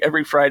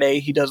every Friday.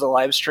 He does a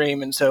live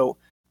stream, and so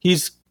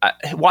he's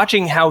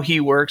watching how he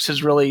works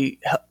has really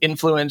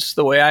influenced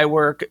the way I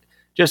work.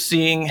 Just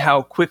seeing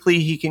how quickly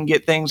he can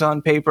get things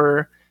on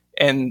paper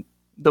and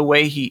the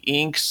way he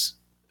inks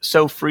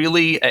so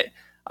freely.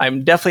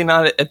 I'm definitely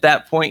not at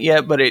that point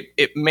yet, but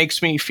it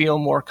makes me feel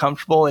more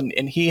comfortable,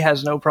 and he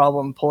has no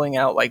problem pulling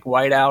out like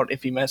whiteout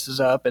if he messes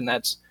up, and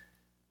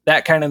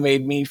that kind of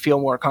made me feel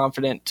more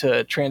confident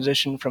to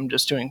transition from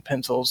just doing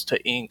pencils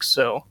to ink.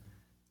 So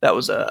that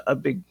was a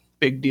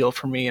big deal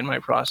for me in my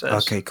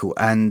process. Okay, cool.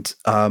 And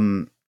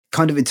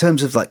kind of in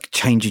terms of like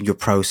changing your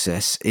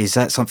process, is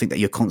that something that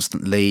you're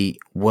constantly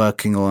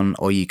working on,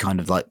 or are you kind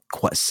of like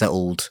quite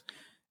settled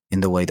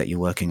in the way that you're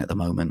working at the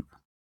moment?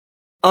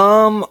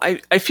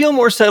 I feel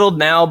more settled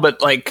now,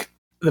 but like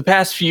the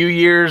past few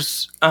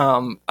years,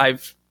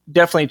 I've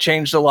definitely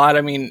changed a lot.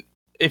 I mean,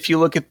 if you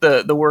look at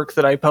the work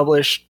that I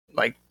published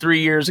like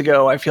 3 years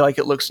ago, I feel like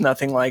it looks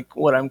nothing like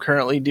what I'm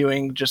currently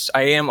doing. Just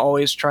I am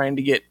always trying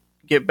to get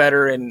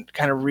better and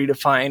kind of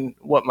redefine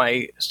what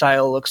my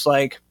style looks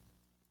like.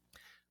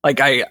 Like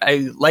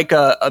I like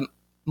a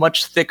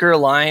much thicker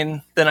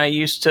line than I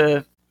used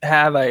to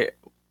have.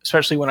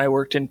 Especially when I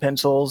worked in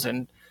pencils,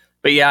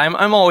 but yeah,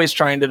 I'm always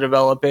trying to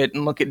develop it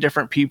and look at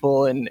different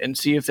people and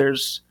see if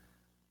there's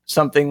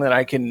something that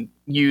I can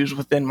use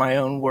within my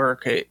own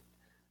work. I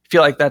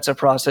feel like that's a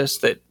process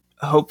that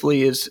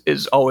hopefully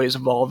is always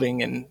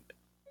evolving and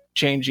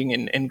changing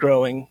and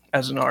growing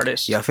as an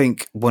artist. Yeah, I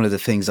think one of the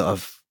things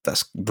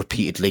that's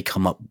repeatedly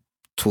come up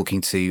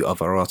talking to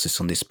other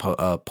artists on this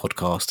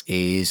podcast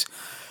is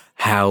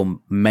how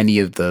many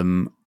of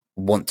them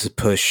want to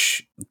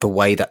push the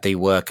way that they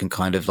work and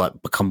kind of like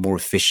become more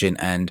efficient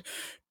and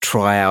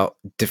try out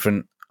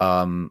different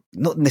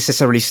not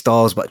necessarily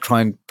styles, but try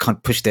and kind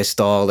of push their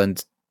style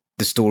and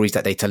the stories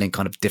that they tell in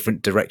kind of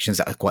different directions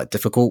that are quite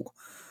difficult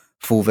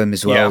for them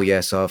as well.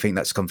 Yeah, so I think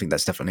that's something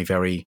that's definitely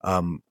very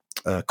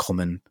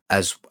common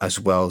as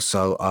well.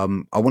 So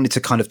I wanted to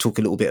kind of talk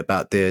a little bit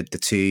about the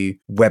two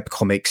web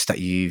comics that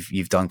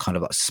you've done, kind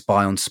of like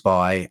Spy on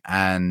Spy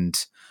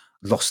and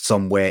Lost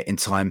Somewhere in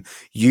Time.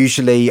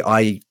 Usually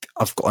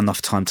I've got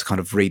enough time to kind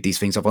of read these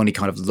things. I've only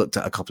kind of looked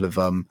at a couple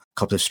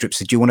of strips.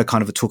 So do you want to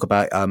kind of talk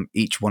about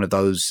each one of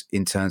those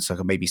in turn? So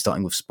maybe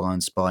starting with Spy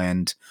on Spy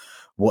and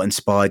what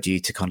inspired you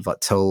to kind of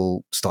like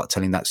start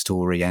telling that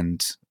story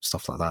and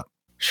stuff like that.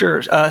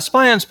 Sure.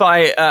 Spy on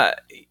Spy,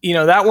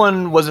 that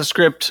one was a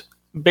script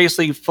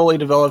basically fully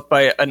developed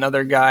by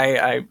another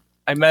guy.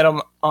 I met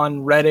him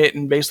on Reddit,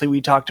 and basically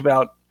we talked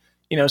about,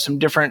 some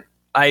different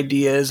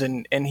ideas,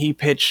 and he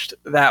pitched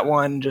that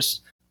one.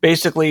 Just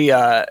basically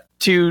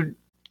two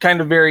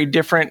kind of very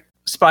different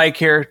spy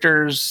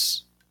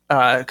characters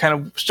kind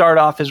of start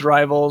off as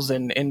rivals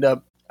and end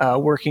up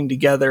working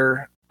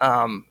together.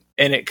 And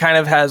it kind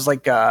of has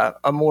like a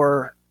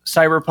more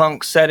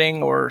cyberpunk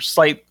setting or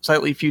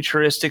slightly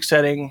futuristic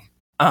setting.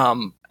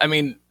 I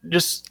mean,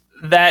 just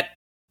that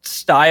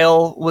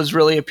style was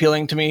really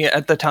appealing to me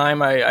at the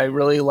time. I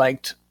really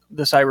liked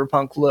the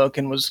cyberpunk look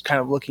and was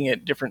kind of looking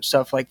at different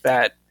stuff like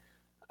that.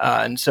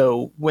 And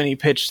so when he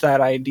pitched that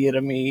idea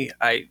to me,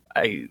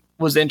 I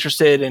was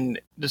interested and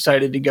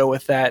decided to go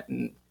with that.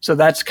 And so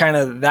that's kind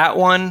of that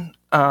one.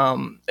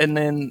 And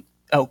then,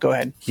 go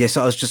ahead. Yes,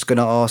 I was just going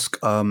to ask,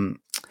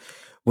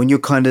 when you're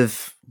kind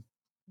of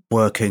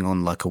working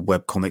on like a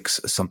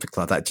webcomics or something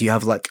like that, do you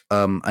have like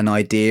an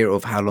idea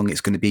of how long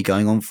it's going to be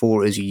going on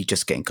for? Or is you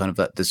just getting kind of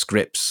like the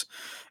scripts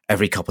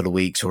every couple of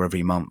weeks or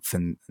every month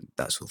and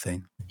that sort of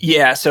thing?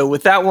 Yeah, so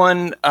with that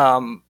one,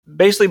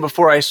 basically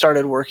before I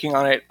started working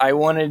on it, I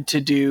wanted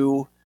to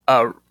do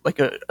like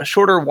a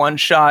shorter one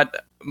shot.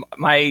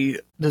 My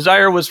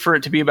desire was for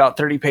it to be about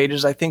 30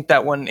 pages. I think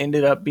that one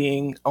ended up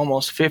being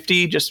almost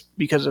 50 just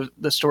because of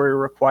the story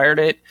required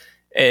it.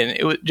 And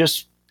it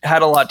just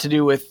had a lot to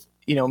do with,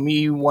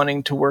 me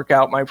wanting to work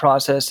out my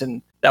process.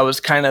 And that was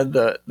kind of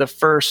the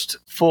first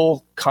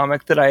full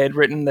comic that I had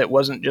written that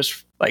wasn't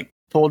just like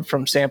pulled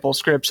from sample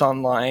scripts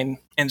online.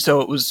 And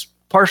so it was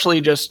partially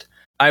just,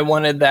 I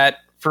wanted that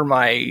for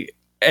my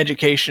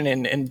education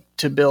and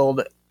to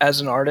build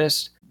as an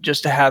artist,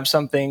 just to have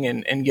something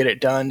and get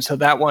it done. So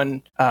that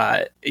one,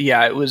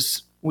 it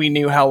was, we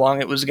knew how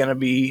long it was going to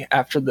be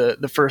after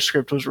the first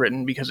script was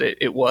written because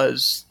it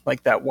was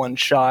like that one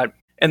shot.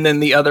 And then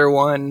the other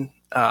one,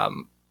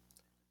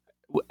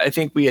 I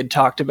think we had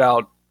talked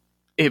about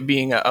it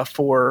being a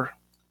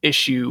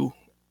 4-issue,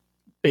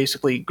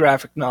 basically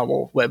graphic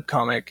novel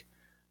webcomic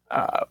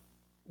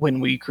when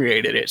we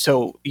created it.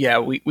 So yeah,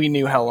 we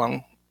knew how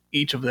long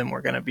each of them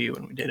were going to be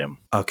when we did them.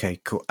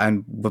 Okay, cool.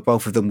 And were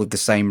both of them with the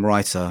same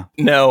writer?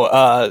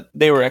 No,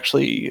 they were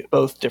actually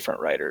both different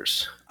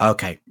writers.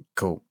 Okay,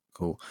 cool.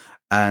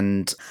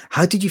 And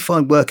how did you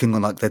find working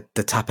on like the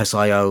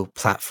Tapas.io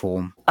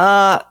platform?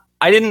 I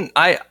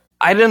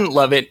didn't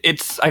love it.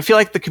 I feel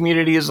like the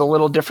community is a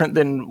little different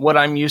than what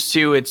I'm used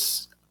to.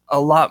 It's a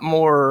lot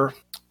more,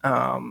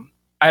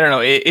 I don't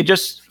know. It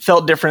just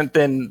felt different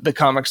than the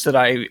comics that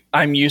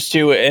I'm used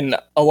to. And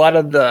a lot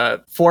of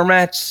the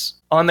formats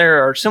on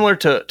there are similar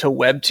to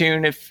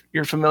Webtoon, if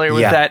you're familiar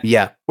with that.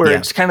 Yeah. Where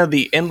it's kind of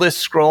the endless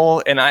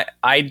scroll. And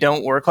I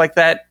don't work like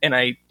that. And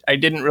I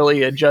didn't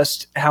really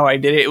adjust how I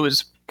did it. It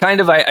was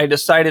kind of, I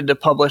decided to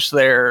publish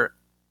there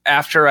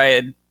after I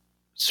had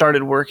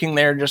started working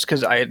there just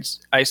because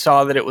I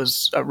saw that it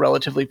was a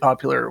relatively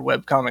popular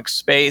webcomic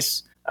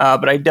space.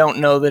 but I don't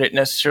know that it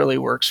necessarily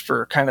works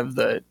for kind of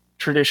the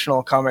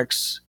traditional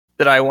comics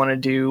that I want to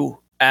do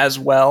as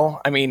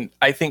well. I mean,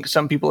 I think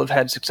some people have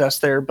had success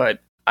there, but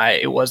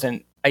I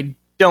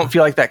don't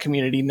feel like that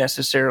community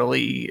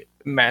necessarily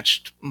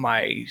matched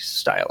my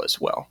style as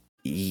well.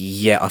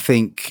 Yeah, I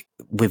think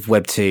with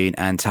Webtoon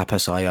and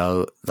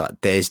Tapas.io,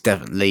 that there's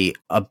definitely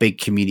a big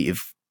community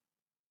of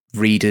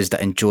readers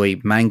that enjoy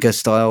manga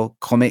style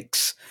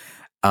comics,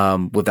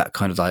 with that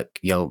kind of like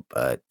your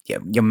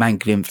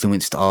manga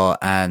influenced art,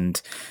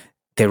 and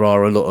there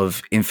are a lot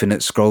of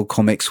Infinite Scroll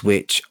comics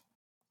which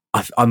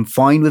I'm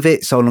fine with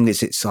it so long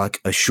as it's like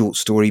a short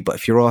story. But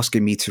if you're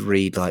asking me to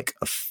read like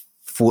a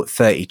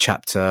 30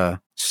 chapter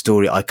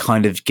story, I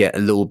kind of get a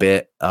little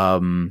bit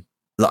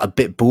like a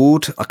bit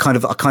bored. I kind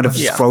of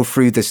scroll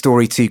through the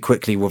story too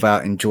quickly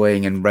without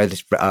enjoying and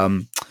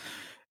relishing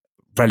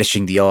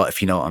the art,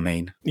 if you know what I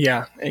mean.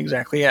 Yeah,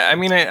 exactly. Yeah, I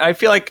mean, I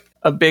feel like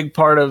a big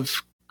part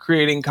of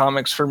creating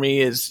comics for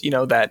me is,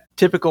 that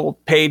typical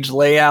page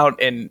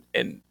layout, and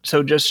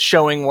so just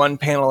showing one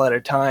panel at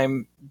a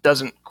time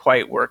doesn't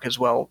quite work as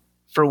well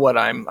for what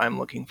I'm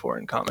looking for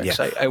in comics.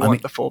 Yeah. I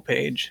want the full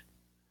page.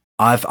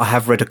 I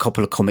have read a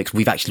couple of comics.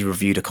 We've actually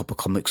reviewed a couple of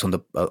comics on the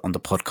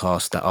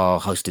podcast that are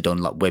hosted on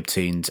like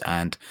Webtoons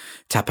and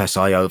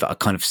Tapas.io that are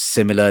kind of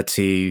similar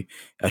to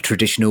a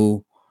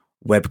traditional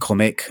web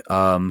comic,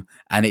 and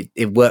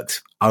it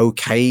worked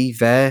okay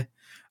there.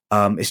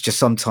 It's just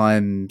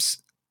sometimes,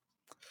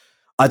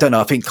 I don't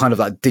know, I think kind of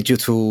like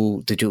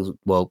digital,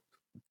 well,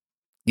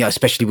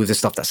 especially with the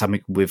stuff that's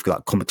happening with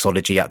like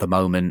Comixology at the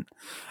moment,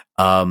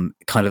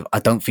 kind of, I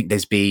don't think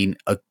there's been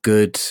a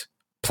good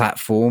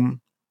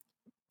platform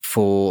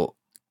for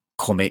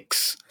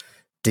comics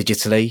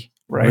digitally.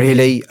 Right.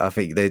 Really, I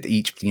think that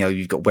each,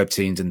 you've got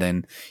Webtoons and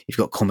then you've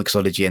got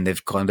Comixology, and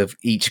they've kind of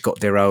each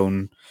got their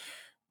own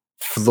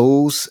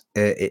flaws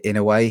in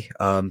a way.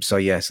 So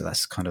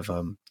that's kind of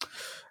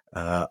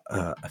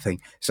a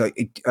thing. So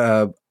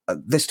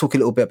let's talk a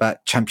little bit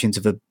about Champions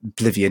of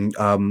Oblivion.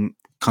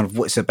 Kind of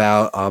what it's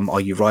about.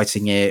 Are you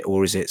writing it,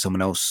 or is it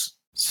someone else?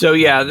 So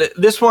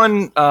this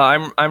one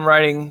I'm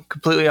writing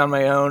completely on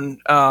my own.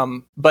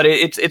 But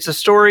it's a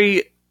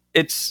story.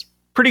 It's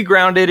pretty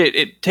grounded.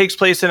 It takes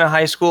place in a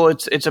high school.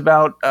 It's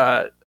about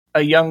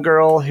a young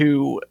girl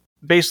who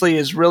basically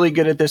is really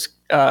good at this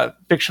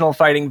fictional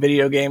fighting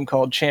video game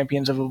called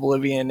Champions of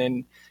Oblivion,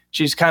 and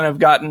she's kind of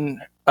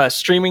gotten a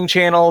streaming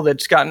channel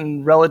that's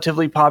gotten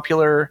relatively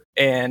popular.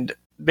 And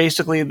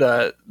basically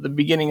the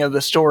beginning of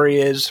the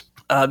story is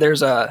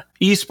there's a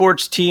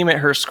esports team at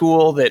her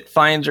school that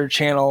finds her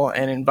channel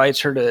and invites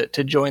her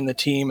to join the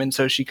team. And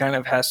so she kind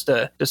of has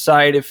to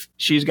decide if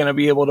she's going to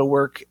be able to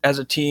work as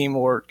a team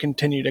or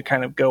continue to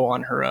kind of go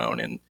on her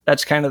own. And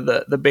that's kind of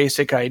the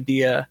basic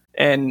idea.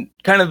 And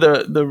kind of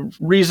the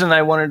reason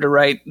I wanted to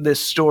write this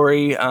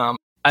story,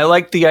 I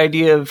like the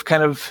idea of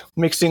kind of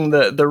mixing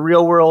the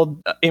real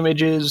world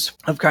images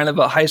of kind of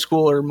a high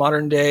school or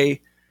modern day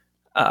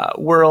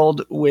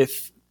world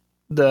with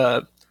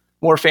the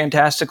more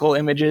fantastical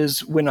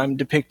images when I'm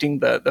depicting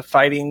the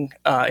fighting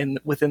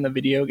within the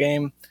video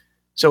game.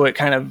 So it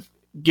kind of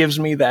gives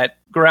me that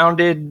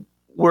grounded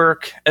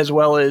work as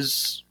well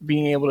as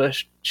being able to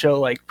show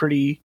like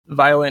pretty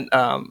violent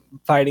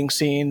fighting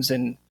scenes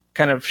and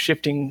kind of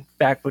shifting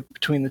back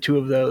between the two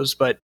of those.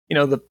 But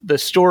the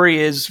story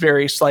is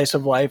very slice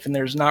of life, and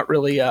there's not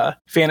really a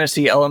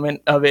fantasy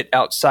element of it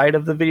outside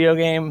of the video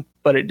game,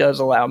 but it does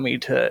allow me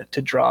to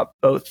draw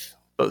both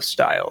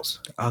styles.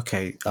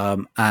 Okay.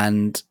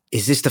 And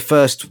is this the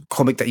first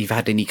comic that you've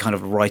had any kind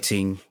of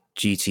writing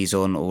duties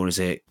on, or is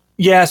it?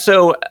 Yeah,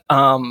 so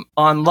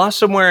on Lost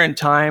Somewhere in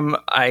Time,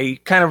 I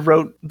kind of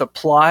wrote the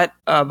plot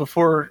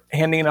before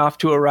handing it off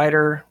to a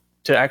writer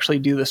to actually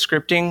do the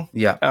scripting.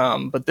 Yeah.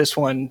 But this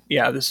one,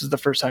 this is the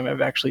first time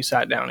I've actually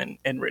sat down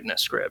and written a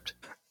script.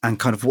 And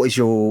kind of what is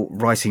your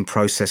writing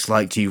process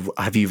like?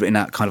 Have you written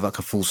out kind of like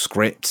a full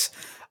script?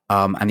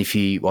 And if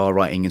you are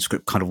writing a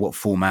script, kind of what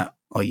format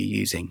are you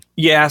using?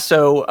 Yeah,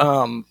 so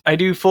I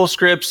do full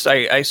scripts.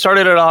 I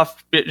started it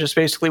off just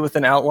basically with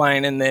an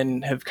outline, and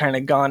then have kind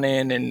of gone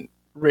in and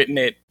written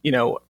it,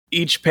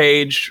 each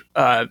page,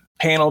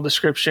 panel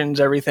descriptions,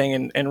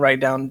 everything, and write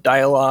down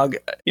dialogue.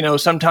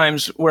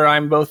 Sometimes where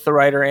I'm both the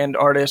writer and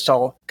artist,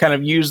 I'll kind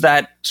of use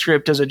that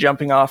script as a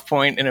jumping off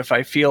point. And if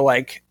I feel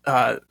like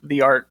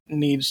the art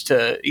needs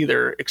to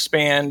either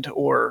expand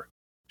or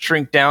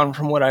shrink down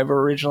from what I've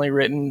originally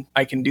written,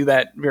 I can do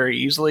that very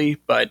easily.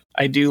 But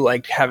I do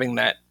like having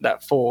that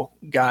full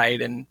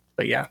guide.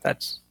 But yeah,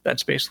 that's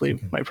basically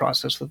my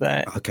process with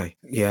that. Okay.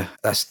 Yeah,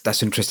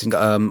 that's interesting.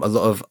 A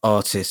lot of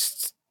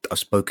artists I've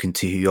spoken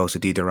to who also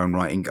do their own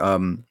writing,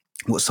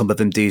 what some of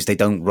them do is they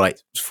don't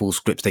write full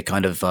scripts. They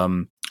kind of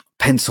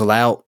pencil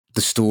out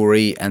the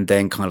story and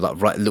then kind of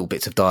like write little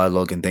bits of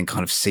dialogue and then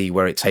kind of see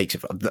where it takes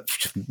it,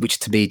 which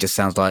to me just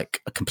sounds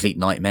like a complete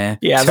nightmare.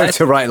 Yeah,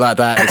 to write like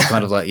that, it's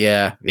kind of like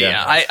yeah.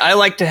 I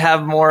like to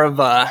have more of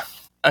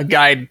a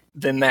guide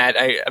than that.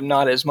 I'm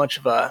not as much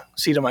of a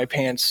seat of my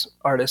pants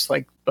artist,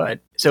 but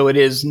so it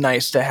is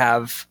nice to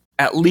have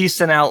at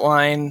least an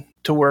outline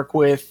to work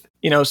with.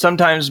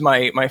 sometimes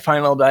my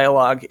final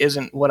dialogue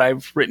isn't what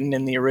I've written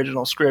in the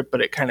original script,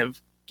 but it kind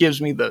of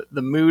gives me the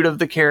mood of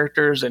the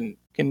characters and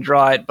can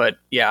draw it. But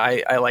yeah,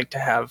 I like to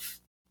have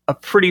a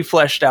pretty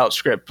fleshed out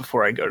script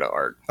before I go to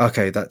art.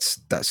 Okay, that's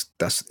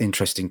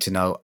interesting to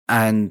know.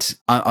 And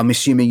I'm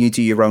assuming you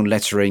do your own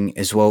lettering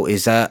as well.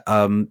 Is that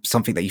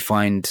something that you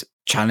find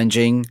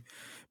challenging?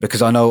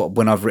 Because I know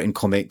when I've written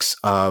comics,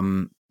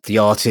 the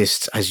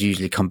artist has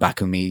usually get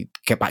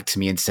back to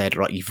me and said,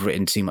 right, you've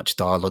written too much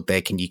dialogue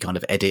there. Can you kind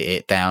of edit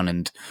it down?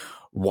 And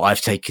what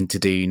I've taken to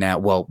do now,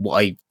 well,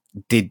 what I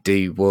did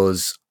do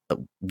was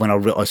when I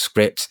wrote a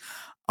script,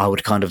 I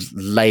would kind of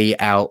lay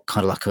out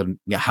kind of like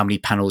how many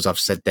panels I've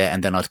said there,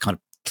 and then I'd kind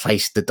of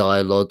place the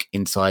dialogue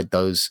inside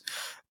those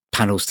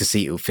panels to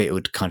see it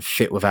would kind of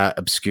fit without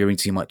obscuring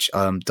too much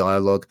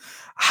dialogue.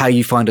 How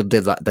you find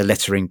the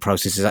lettering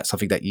process, is that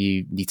something that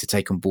you need to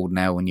take on board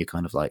now when you're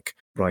kind of like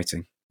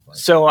writing?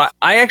 So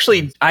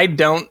I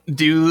don't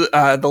do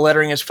the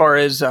lettering as far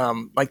as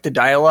like the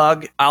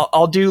dialogue.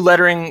 I'll do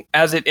lettering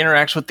as it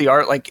interacts with the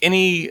art, like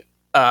any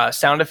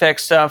sound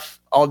effects stuff.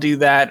 I'll do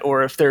that,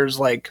 or if there's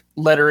like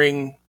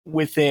lettering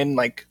within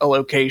like a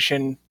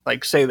location,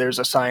 like say there's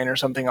a sign or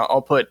something,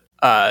 I'll put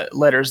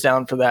letters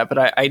down for that.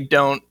 But I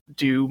don't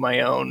do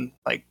my own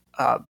like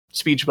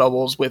speech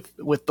bubbles with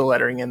the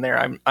lettering in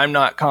there. I'm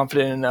not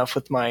confident enough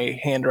with my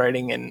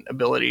handwriting and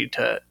ability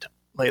to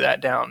lay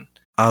that down.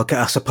 Okay,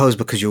 I suppose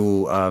because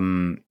you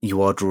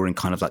are drawing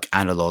kind of like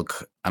analog,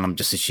 and I'm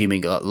just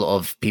assuming a lot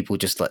of people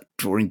just like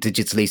drawing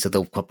digitally, so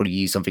they'll probably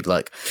use something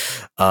like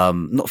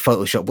not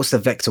Photoshop. What's the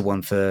vector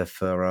one for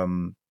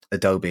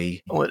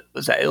Adobe? What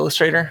was that,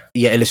 Illustrator?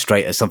 Yeah,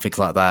 Illustrator, something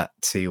like that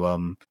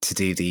to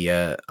do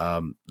the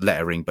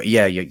lettering. But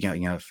yeah,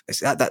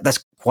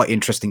 that's quite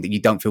interesting that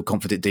you don't feel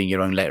confident doing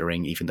your own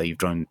lettering, even though you've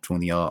drawn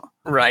the art.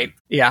 Right.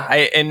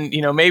 Yeah.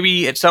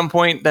 Maybe at some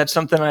point that's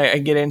something I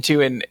get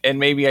into, and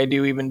maybe I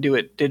do even do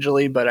it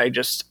digitally, but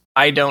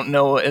I don't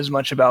know as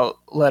much about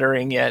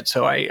lettering yet.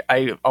 So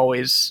I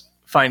always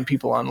find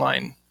people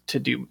online to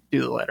do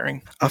the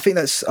lettering. I think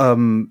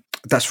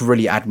that's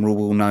really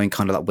admirable, knowing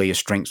kind of like where your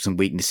strengths and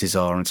weaknesses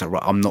are, and so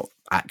right, I'm not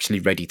actually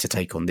ready to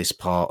take on this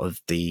part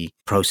of the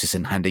process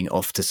and handing it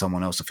off to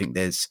someone else. I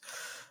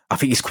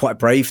think it's quite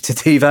brave to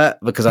do that,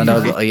 because I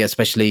know that,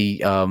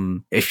 especially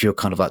if you're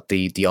kind of like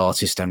the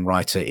artist and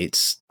writer,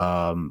 it's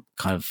kind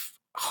of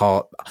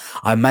hard.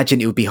 I imagine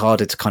it would be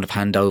harder to kind of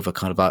hand over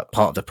kind of like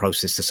part of the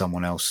process to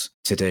someone else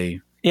to do.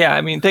 Yeah,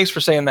 I mean, thanks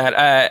for saying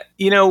that.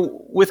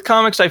 With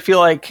comics, I feel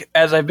like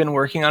as I've been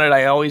working on it,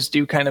 I always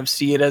do kind of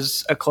see it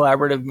as a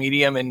collaborative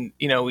medium. And,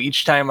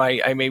 each time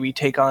I maybe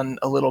take on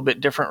a little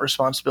bit different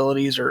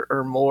responsibilities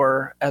or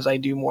more as I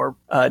do more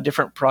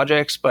different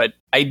projects. But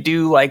I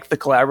do like the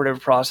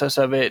collaborative process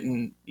of it,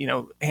 and,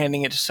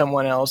 handing it to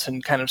someone else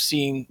and kind of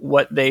seeing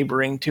what they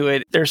bring to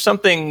it. There's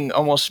something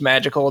almost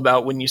magical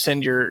about when you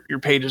send your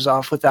pages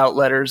off without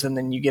letters and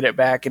then you get it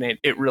back, and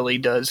it really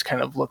does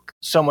kind of look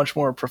so much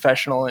more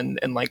professional and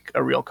like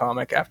a real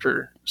comic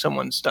after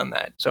someone's done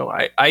that. So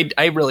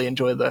I really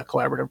enjoy the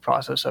collaborative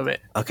process of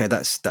it. Okay,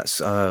 that's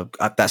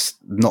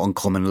not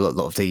uncommon. A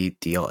lot of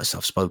the artists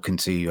I've spoken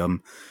to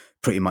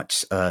pretty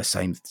much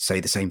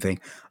say the same thing.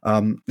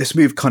 Let's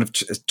move kind of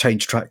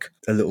change track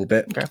a little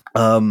bit. Okay.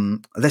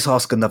 Let's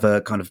ask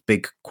another kind of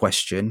big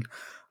question.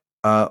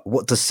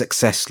 What does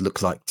success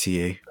look like to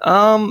you?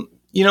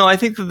 I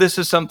think that this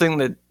is something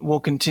that will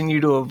continue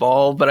to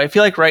evolve, but I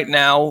feel like right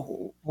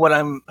now what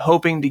I'm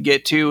hoping to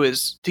get to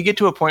is to get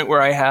to a point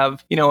where I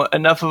have,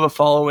 enough of a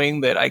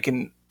following that I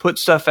can put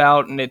stuff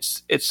out and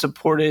it's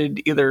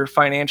supported either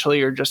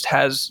financially or just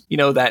has,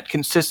 that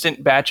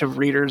consistent batch of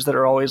readers that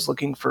are always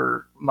looking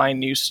for my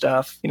new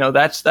stuff.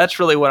 That's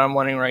really what I'm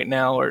wanting right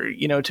now, or,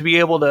 to be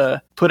able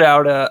to put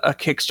out a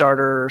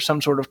Kickstarter or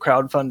some sort of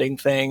crowdfunding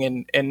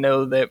thing and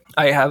know that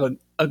I have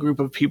a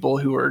group of people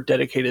who are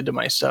dedicated to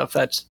my stuff.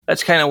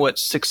 That's kind of what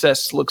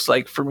success looks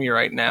like for me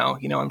right now.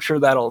 I'm sure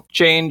that'll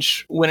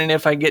change when and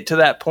if I get to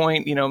that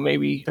point.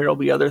 Maybe there'll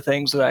be other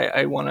things that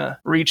I want to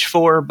reach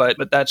for, but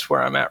that's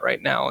where I'm at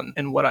right now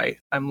and what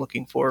I'm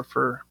looking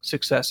for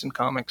success in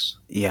comics.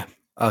 Yeah.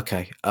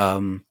 Okay.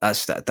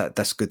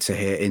 That's good to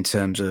hear in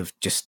terms of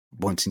just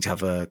wanting to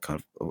have a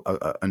kind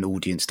of an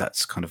audience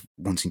that's kind of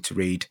wanting to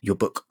read your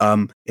book.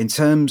 In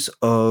terms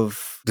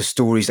of the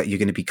stories that you're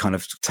going to be kind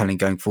of telling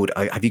going forward,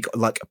 have you got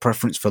like a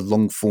preference for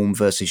long form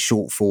versus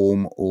short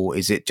form, or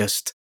is it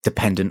just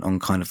dependent on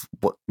kind of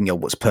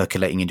what's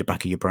percolating in the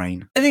back of your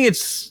brain? I think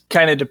it's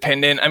kind of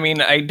dependent. I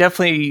mean, I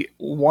definitely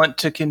want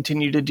to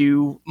continue to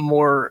do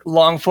more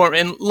long form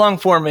in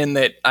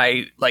that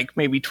I like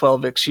maybe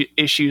 12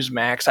 issues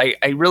max. I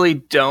really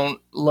don't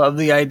love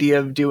the idea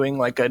of doing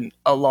like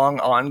a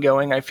long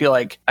ongoing. I feel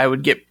like I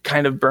would get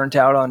kind of burnt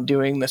out on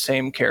doing the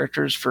same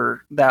characters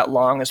for that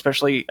long,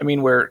 especially,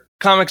 where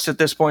comics at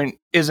this point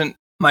isn't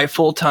my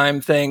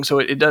full-time thing. So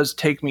it does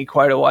take me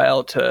quite a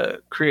while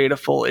to create a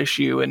full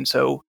issue. And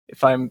so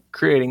if I'm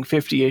creating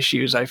 50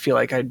 issues, I feel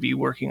like I'd be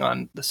working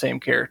on the same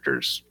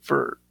characters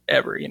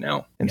forever, And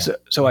yeah.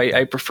 So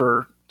I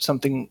prefer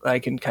something I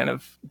can kind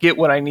of get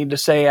what I need to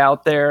say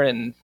out there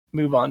and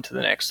move on to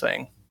the next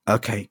thing.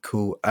 Okay,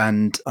 cool.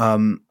 And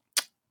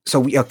so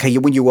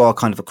when you are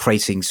kind of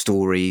creating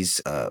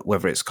stories,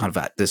 whether it's kind of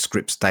at the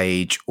script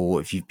stage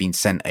or if you've been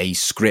sent a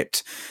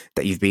script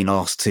that you've been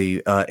asked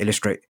to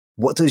illustrate,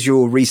 what does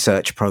your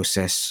research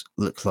process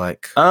look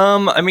like?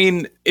 I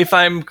mean, if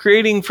I'm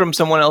creating from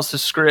someone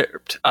else's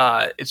script,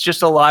 it's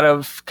just a lot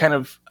of kind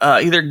of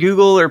either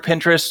Google or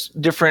Pinterest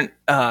different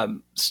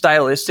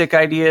stylistic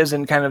ideas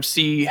and kind of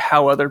see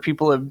how other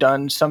people have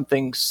done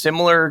something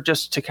similar,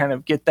 just to kind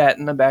of get that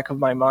in the back of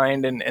my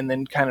mind, and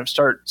then kind of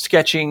start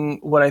sketching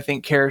what I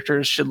think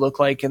characters should look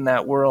like in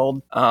that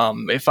world.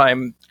 If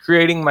I'm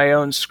creating my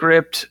own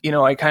script,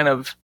 I kind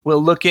of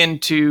will look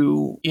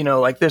into,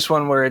 like this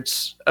one where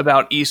it's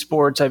about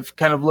esports. I've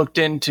kind of looked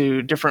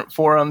into different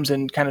forums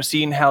and kind of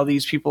seen how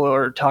these people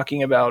are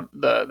talking about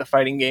the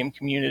fighting game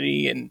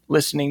community and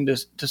listening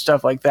to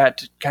stuff like that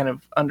to kind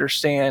of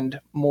understand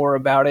more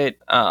about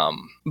it.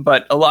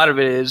 But a lot of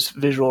it is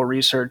visual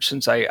research,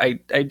 since I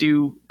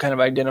do kind of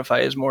identify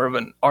as more of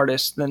an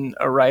artist than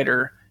a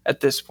writer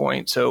at this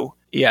point. So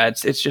yeah,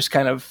 it's just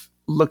kind of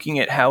looking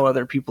at how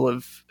other people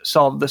have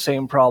solved the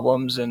same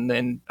problems and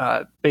then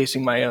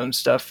basing my own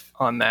stuff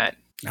on that.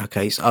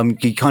 Okay, so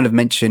you kind of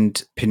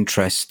mentioned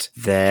Pinterest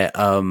there.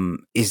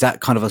 Is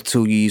that kind of a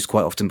tool you use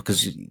quite often?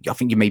 Because I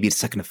think you may be the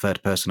second or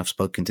third person I've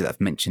spoken to that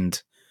have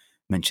mentioned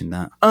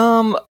that.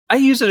 I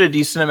use it a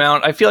decent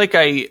amount. I feel like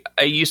I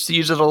used to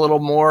use it a little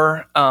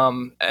more.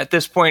 At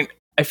this point,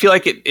 I feel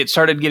like it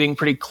started getting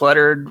pretty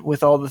cluttered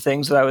with all the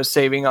things that I was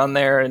saving on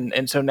there.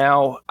 And so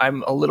now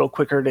I'm a little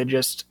quicker to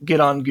just get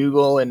on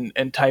Google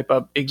and type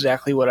up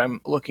exactly what I'm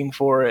looking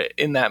for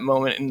in that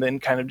moment, and then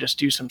kind of just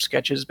do some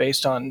sketches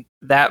based on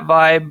that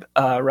vibe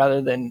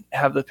rather than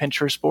have the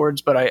Pinterest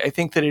boards. But I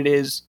think that it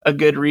is a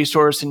good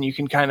resource, and you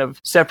can kind of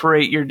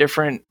separate your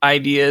different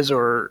ideas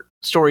or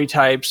story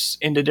types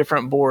into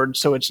different boards,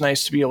 so it's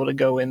nice to be able to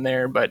go in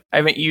there. But I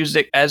haven't used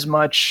it as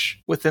much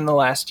within the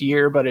last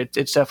year, but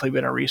it's definitely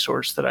been a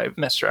resource that I've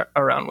messed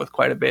around with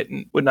quite a bit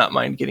and would not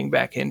mind getting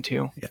back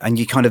into. And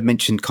you kind of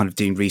mentioned kind of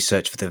doing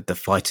research for the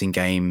fighting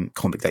game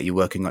comic that you're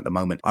working on at the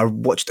moment. I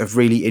watched a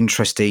really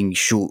interesting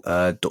short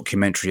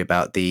documentary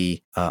about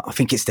the I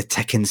think it's the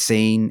Tekken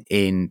scene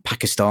in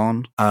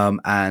Pakistan,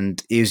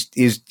 and it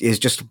was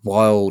just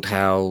wild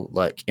how,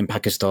 like, in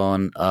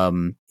Pakistan,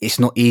 it's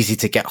not easy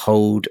to get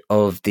hold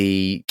of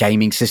the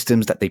gaming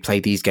systems that they play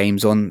these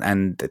games on,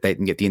 and they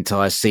can get the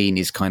entire scene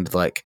is kind of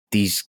like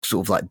these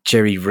sort of like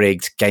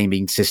jerry-rigged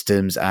gaming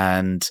systems,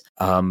 and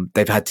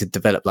they've had to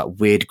develop like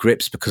weird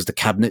grips because the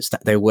cabinets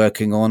that they're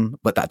working on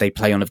but that they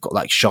play on have got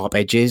like sharp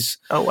edges.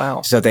 Oh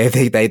wow. So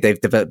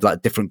they've developed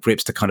like different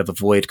grips to kind of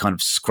avoid kind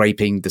of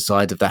scraping the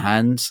side of the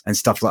hands and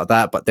stuff like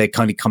that. But they're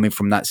kind of coming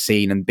from that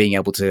scene and being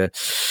able to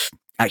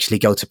actually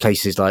go to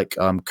places like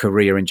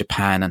Korea and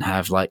Japan and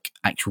have like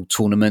actual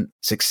tournament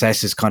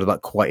success is kind of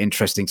like quite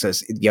interesting. So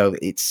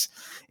it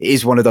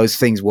is one of those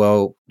things.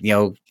 Well,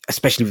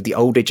 especially with the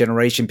older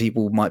generation,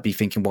 people might be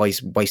thinking, why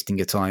is wasting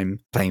your time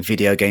playing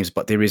video games?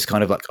 But there is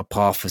kind of like a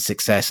path for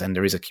success, and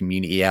there is a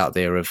community out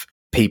there of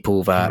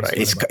people that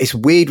it's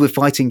weird with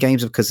fighting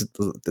games because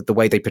the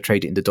way they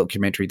portrayed it in the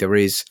documentary. There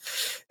is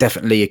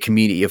definitely a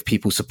community of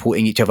people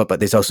supporting each other, but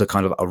there's also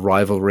kind of a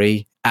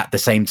rivalry at the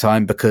same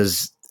time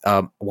because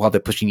while they're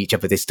pushing each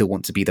other, they still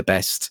want to be the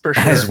best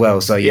as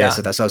well. So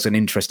so that's also an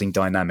interesting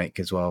dynamic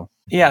as well.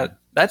 Yeah,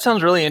 that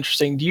sounds really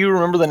interesting. Do you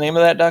remember the name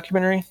of that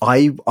documentary?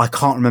 I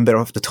can't remember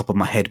off the top of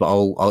my head, but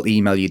I'll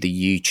email you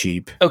the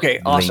YouTube. Okay,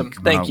 awesome.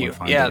 Thank you.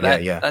 Yeah,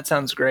 that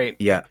sounds great.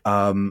 Yeah.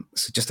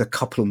 So just a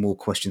couple of more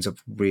questions.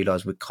 I've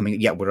realized we're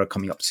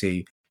coming up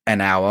to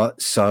an hour.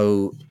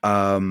 So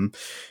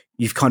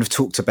you've kind of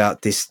talked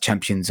about this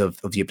Champions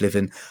of the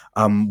Oblivion.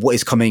 What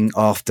is coming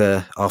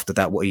after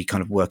that? What are you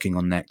kind of working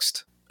on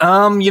next?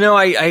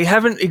 I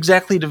haven't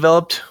exactly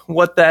developed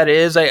what that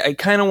is. I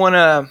kind of want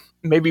to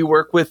maybe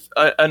work with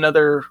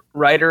another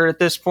writer at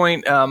this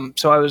point.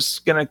 So I was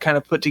going to kind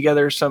of put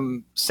together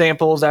some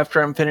samples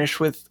after I'm finished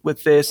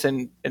with this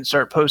and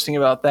start posting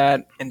about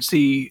that and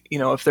see,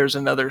 if there's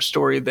another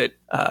story that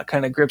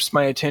kind of grips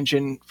my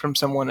attention from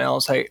someone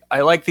else. I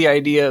like the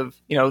idea of,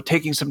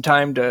 taking some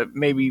time to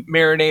maybe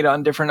marinate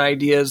on different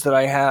ideas that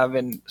I have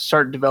and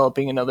start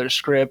developing another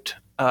script.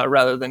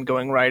 Rather than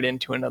going right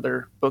into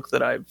another book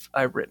that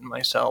I've written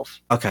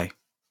myself. Okay.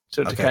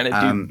 So to kind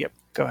of do,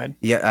 go ahead.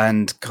 Yeah,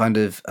 and kind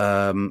of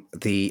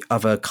the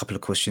other couple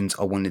of questions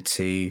I wanted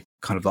to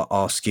kind of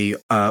ask you.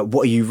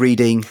 What are you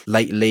reading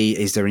lately?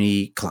 Is there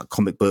any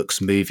comic books,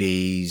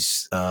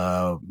 movies,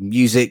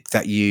 music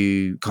that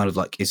you kind of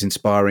like is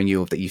inspiring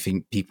you, or that you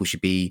think people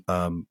should be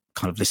kind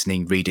of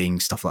listening, reading,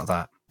 stuff like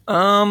that?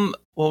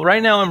 Well,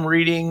 right now I'm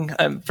reading,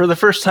 for the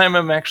first time,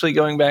 I'm actually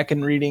going back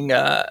and reading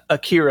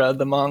Akira,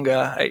 the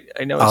manga.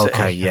 I know it's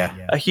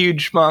a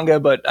huge manga,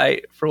 but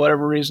for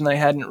whatever reason, I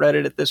hadn't read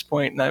it at this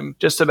point, and I'm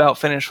just about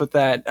finished with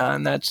that.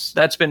 And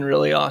that's been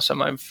really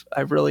awesome.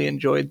 I've really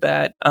enjoyed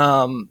that.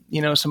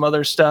 Some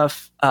other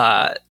stuff.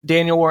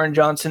 Daniel Warren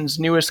Johnson's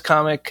newest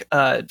comic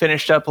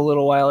finished up a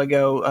little while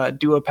ago,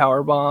 Do a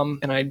Power Bomb,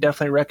 and I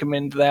definitely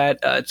recommend that.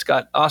 It's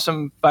got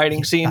awesome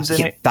fighting scenes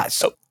in it.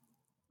 That's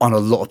on a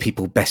lot of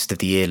people best of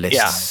the year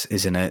lists,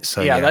 isn't it?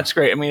 So yeah, that's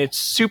great. I mean, it's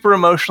super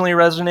emotionally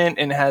resonant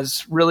and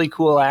has really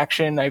cool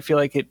action. I feel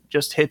like it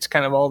just hits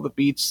kind of all the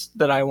beats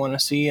that I want to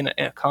see in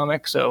a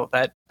comic. So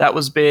that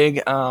was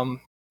big.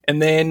 And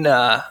then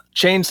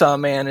Chainsaw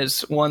Man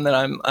is one that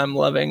I'm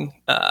loving.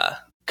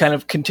 Kind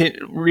of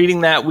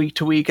reading that week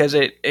to week as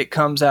it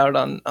comes out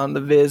on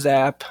the Viz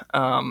app.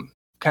 Kind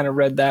of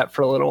read that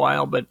for a little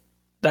while, but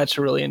that's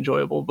a really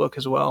enjoyable book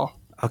as well.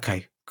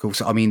 Okay. Cool.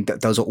 So, I mean,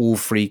 those are all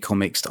 3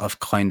 comics that I've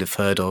kind of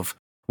heard of.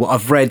 Well,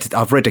 I've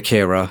read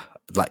Akira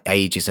like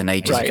ages and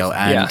ages ago,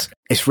 and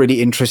it's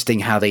really interesting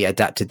how they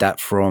adapted that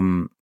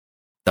from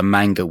the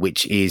manga,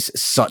 which is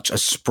such a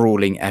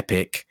sprawling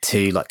epic,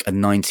 to like a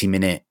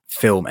 90-minute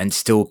film and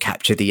still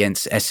capture the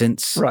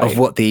essence of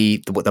what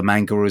the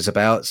manga is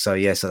about.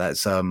 So so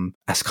that's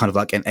kind of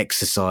like an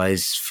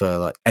exercise for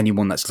like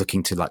anyone that's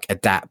looking to like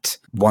adapt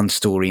one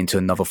story into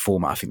another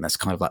format. I think that's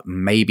kind of like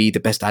maybe the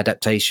best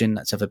adaptation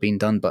that's ever been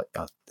done, but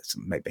that's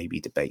maybe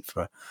debate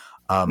for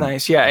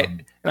nice.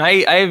 And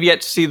I have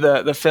yet to see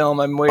the film.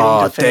 I'm waiting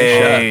to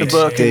finish the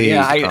book.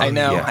 I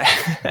know.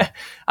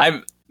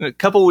 I'm in a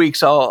couple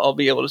weeks I'll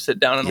be able to sit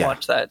down and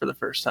watch that for the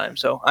first time.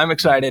 So I'm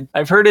excited.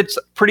 I've heard it's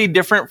pretty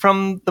different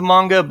from the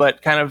manga,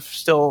 but kind of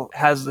still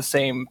has the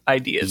same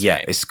ideas.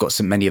 Yeah, it's got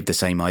many of the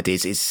same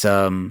ideas. It's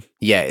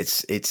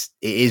it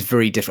is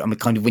very different. I mean,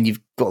 kind of when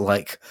you've got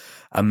like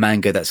a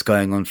manga that's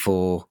going on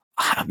for,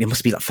 it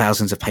must be like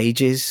thousands of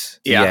pages.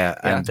 Yeah,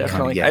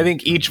 definitely. Kind of, I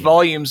think each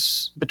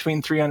volume's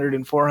between 300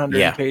 and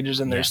 400 pages,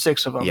 and there's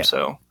 6 of them. Yeah.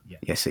 So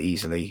yes,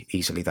 easily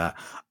that.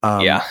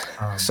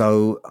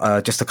 So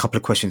just a couple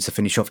of questions to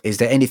finish off. Is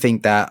there anything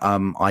that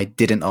I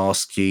didn't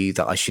ask you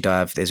that I should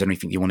have? Is there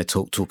anything you want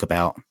to talk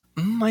about?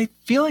 I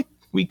feel like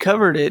we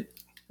covered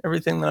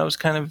everything that I was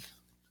kind of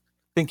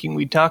thinking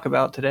we'd talk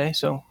about today.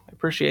 So I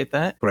appreciate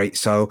that. Great.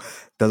 So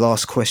the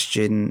last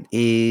question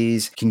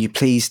is, can you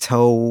please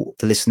tell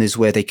the listeners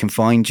where they can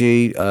find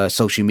you,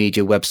 social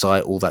media,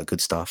 website, all that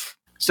good stuff?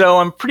 So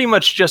I'm pretty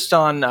much just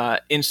on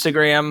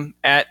Instagram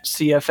at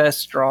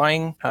CFS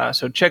Drawing.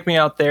 So check me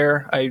out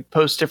there. I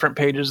post different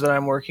pages that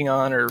I'm working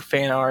on or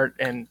fan art,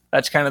 and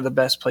that's kind of the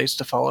best place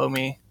to follow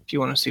me if you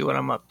want to see what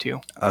I'm up to.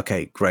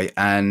 Okay, great.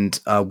 And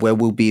where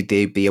will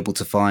they be able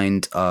to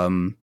find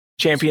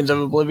Champions of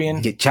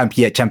Oblivion?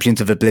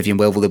 Champions of Oblivion.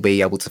 Where will they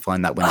be able to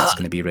find that when it's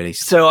going to be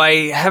released? So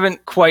I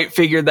haven't quite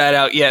figured that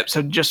out yet.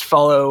 So just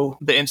follow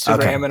the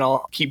Instagram and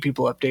I'll keep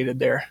people updated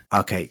there.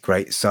 Okay,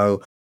 great.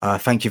 So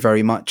thank you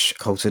very much,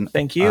 Colton.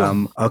 Thank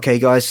you. Okay,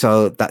 guys,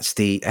 so that's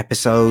the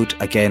episode.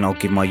 Again, I'll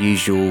give my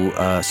usual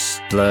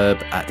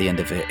blurb at the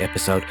end of the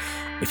episode.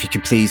 If you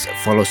can please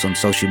follow us on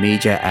social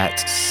media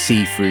at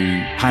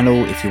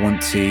see-through-panel. If you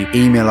want to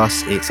email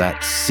us, it's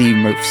at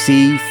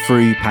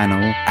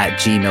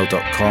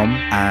see-through-panel@gmail.com.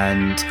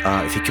 And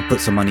if you can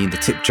put some money in the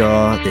tip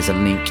jar, there's a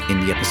link in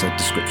the episode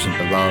description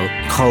below.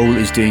 Cole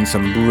is doing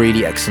some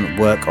really excellent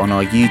work on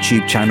our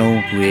YouTube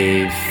channel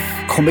with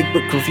comic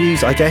book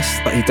reviews, I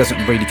guess, but he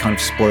doesn't really kind of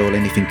spoil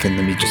anything in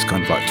them. He just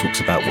kind of like talks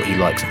about what he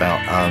likes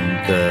about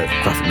the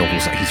graphic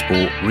novels that he's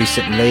bought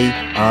recently.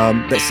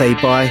 Let's say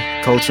bye,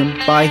 Colton.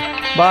 Bye.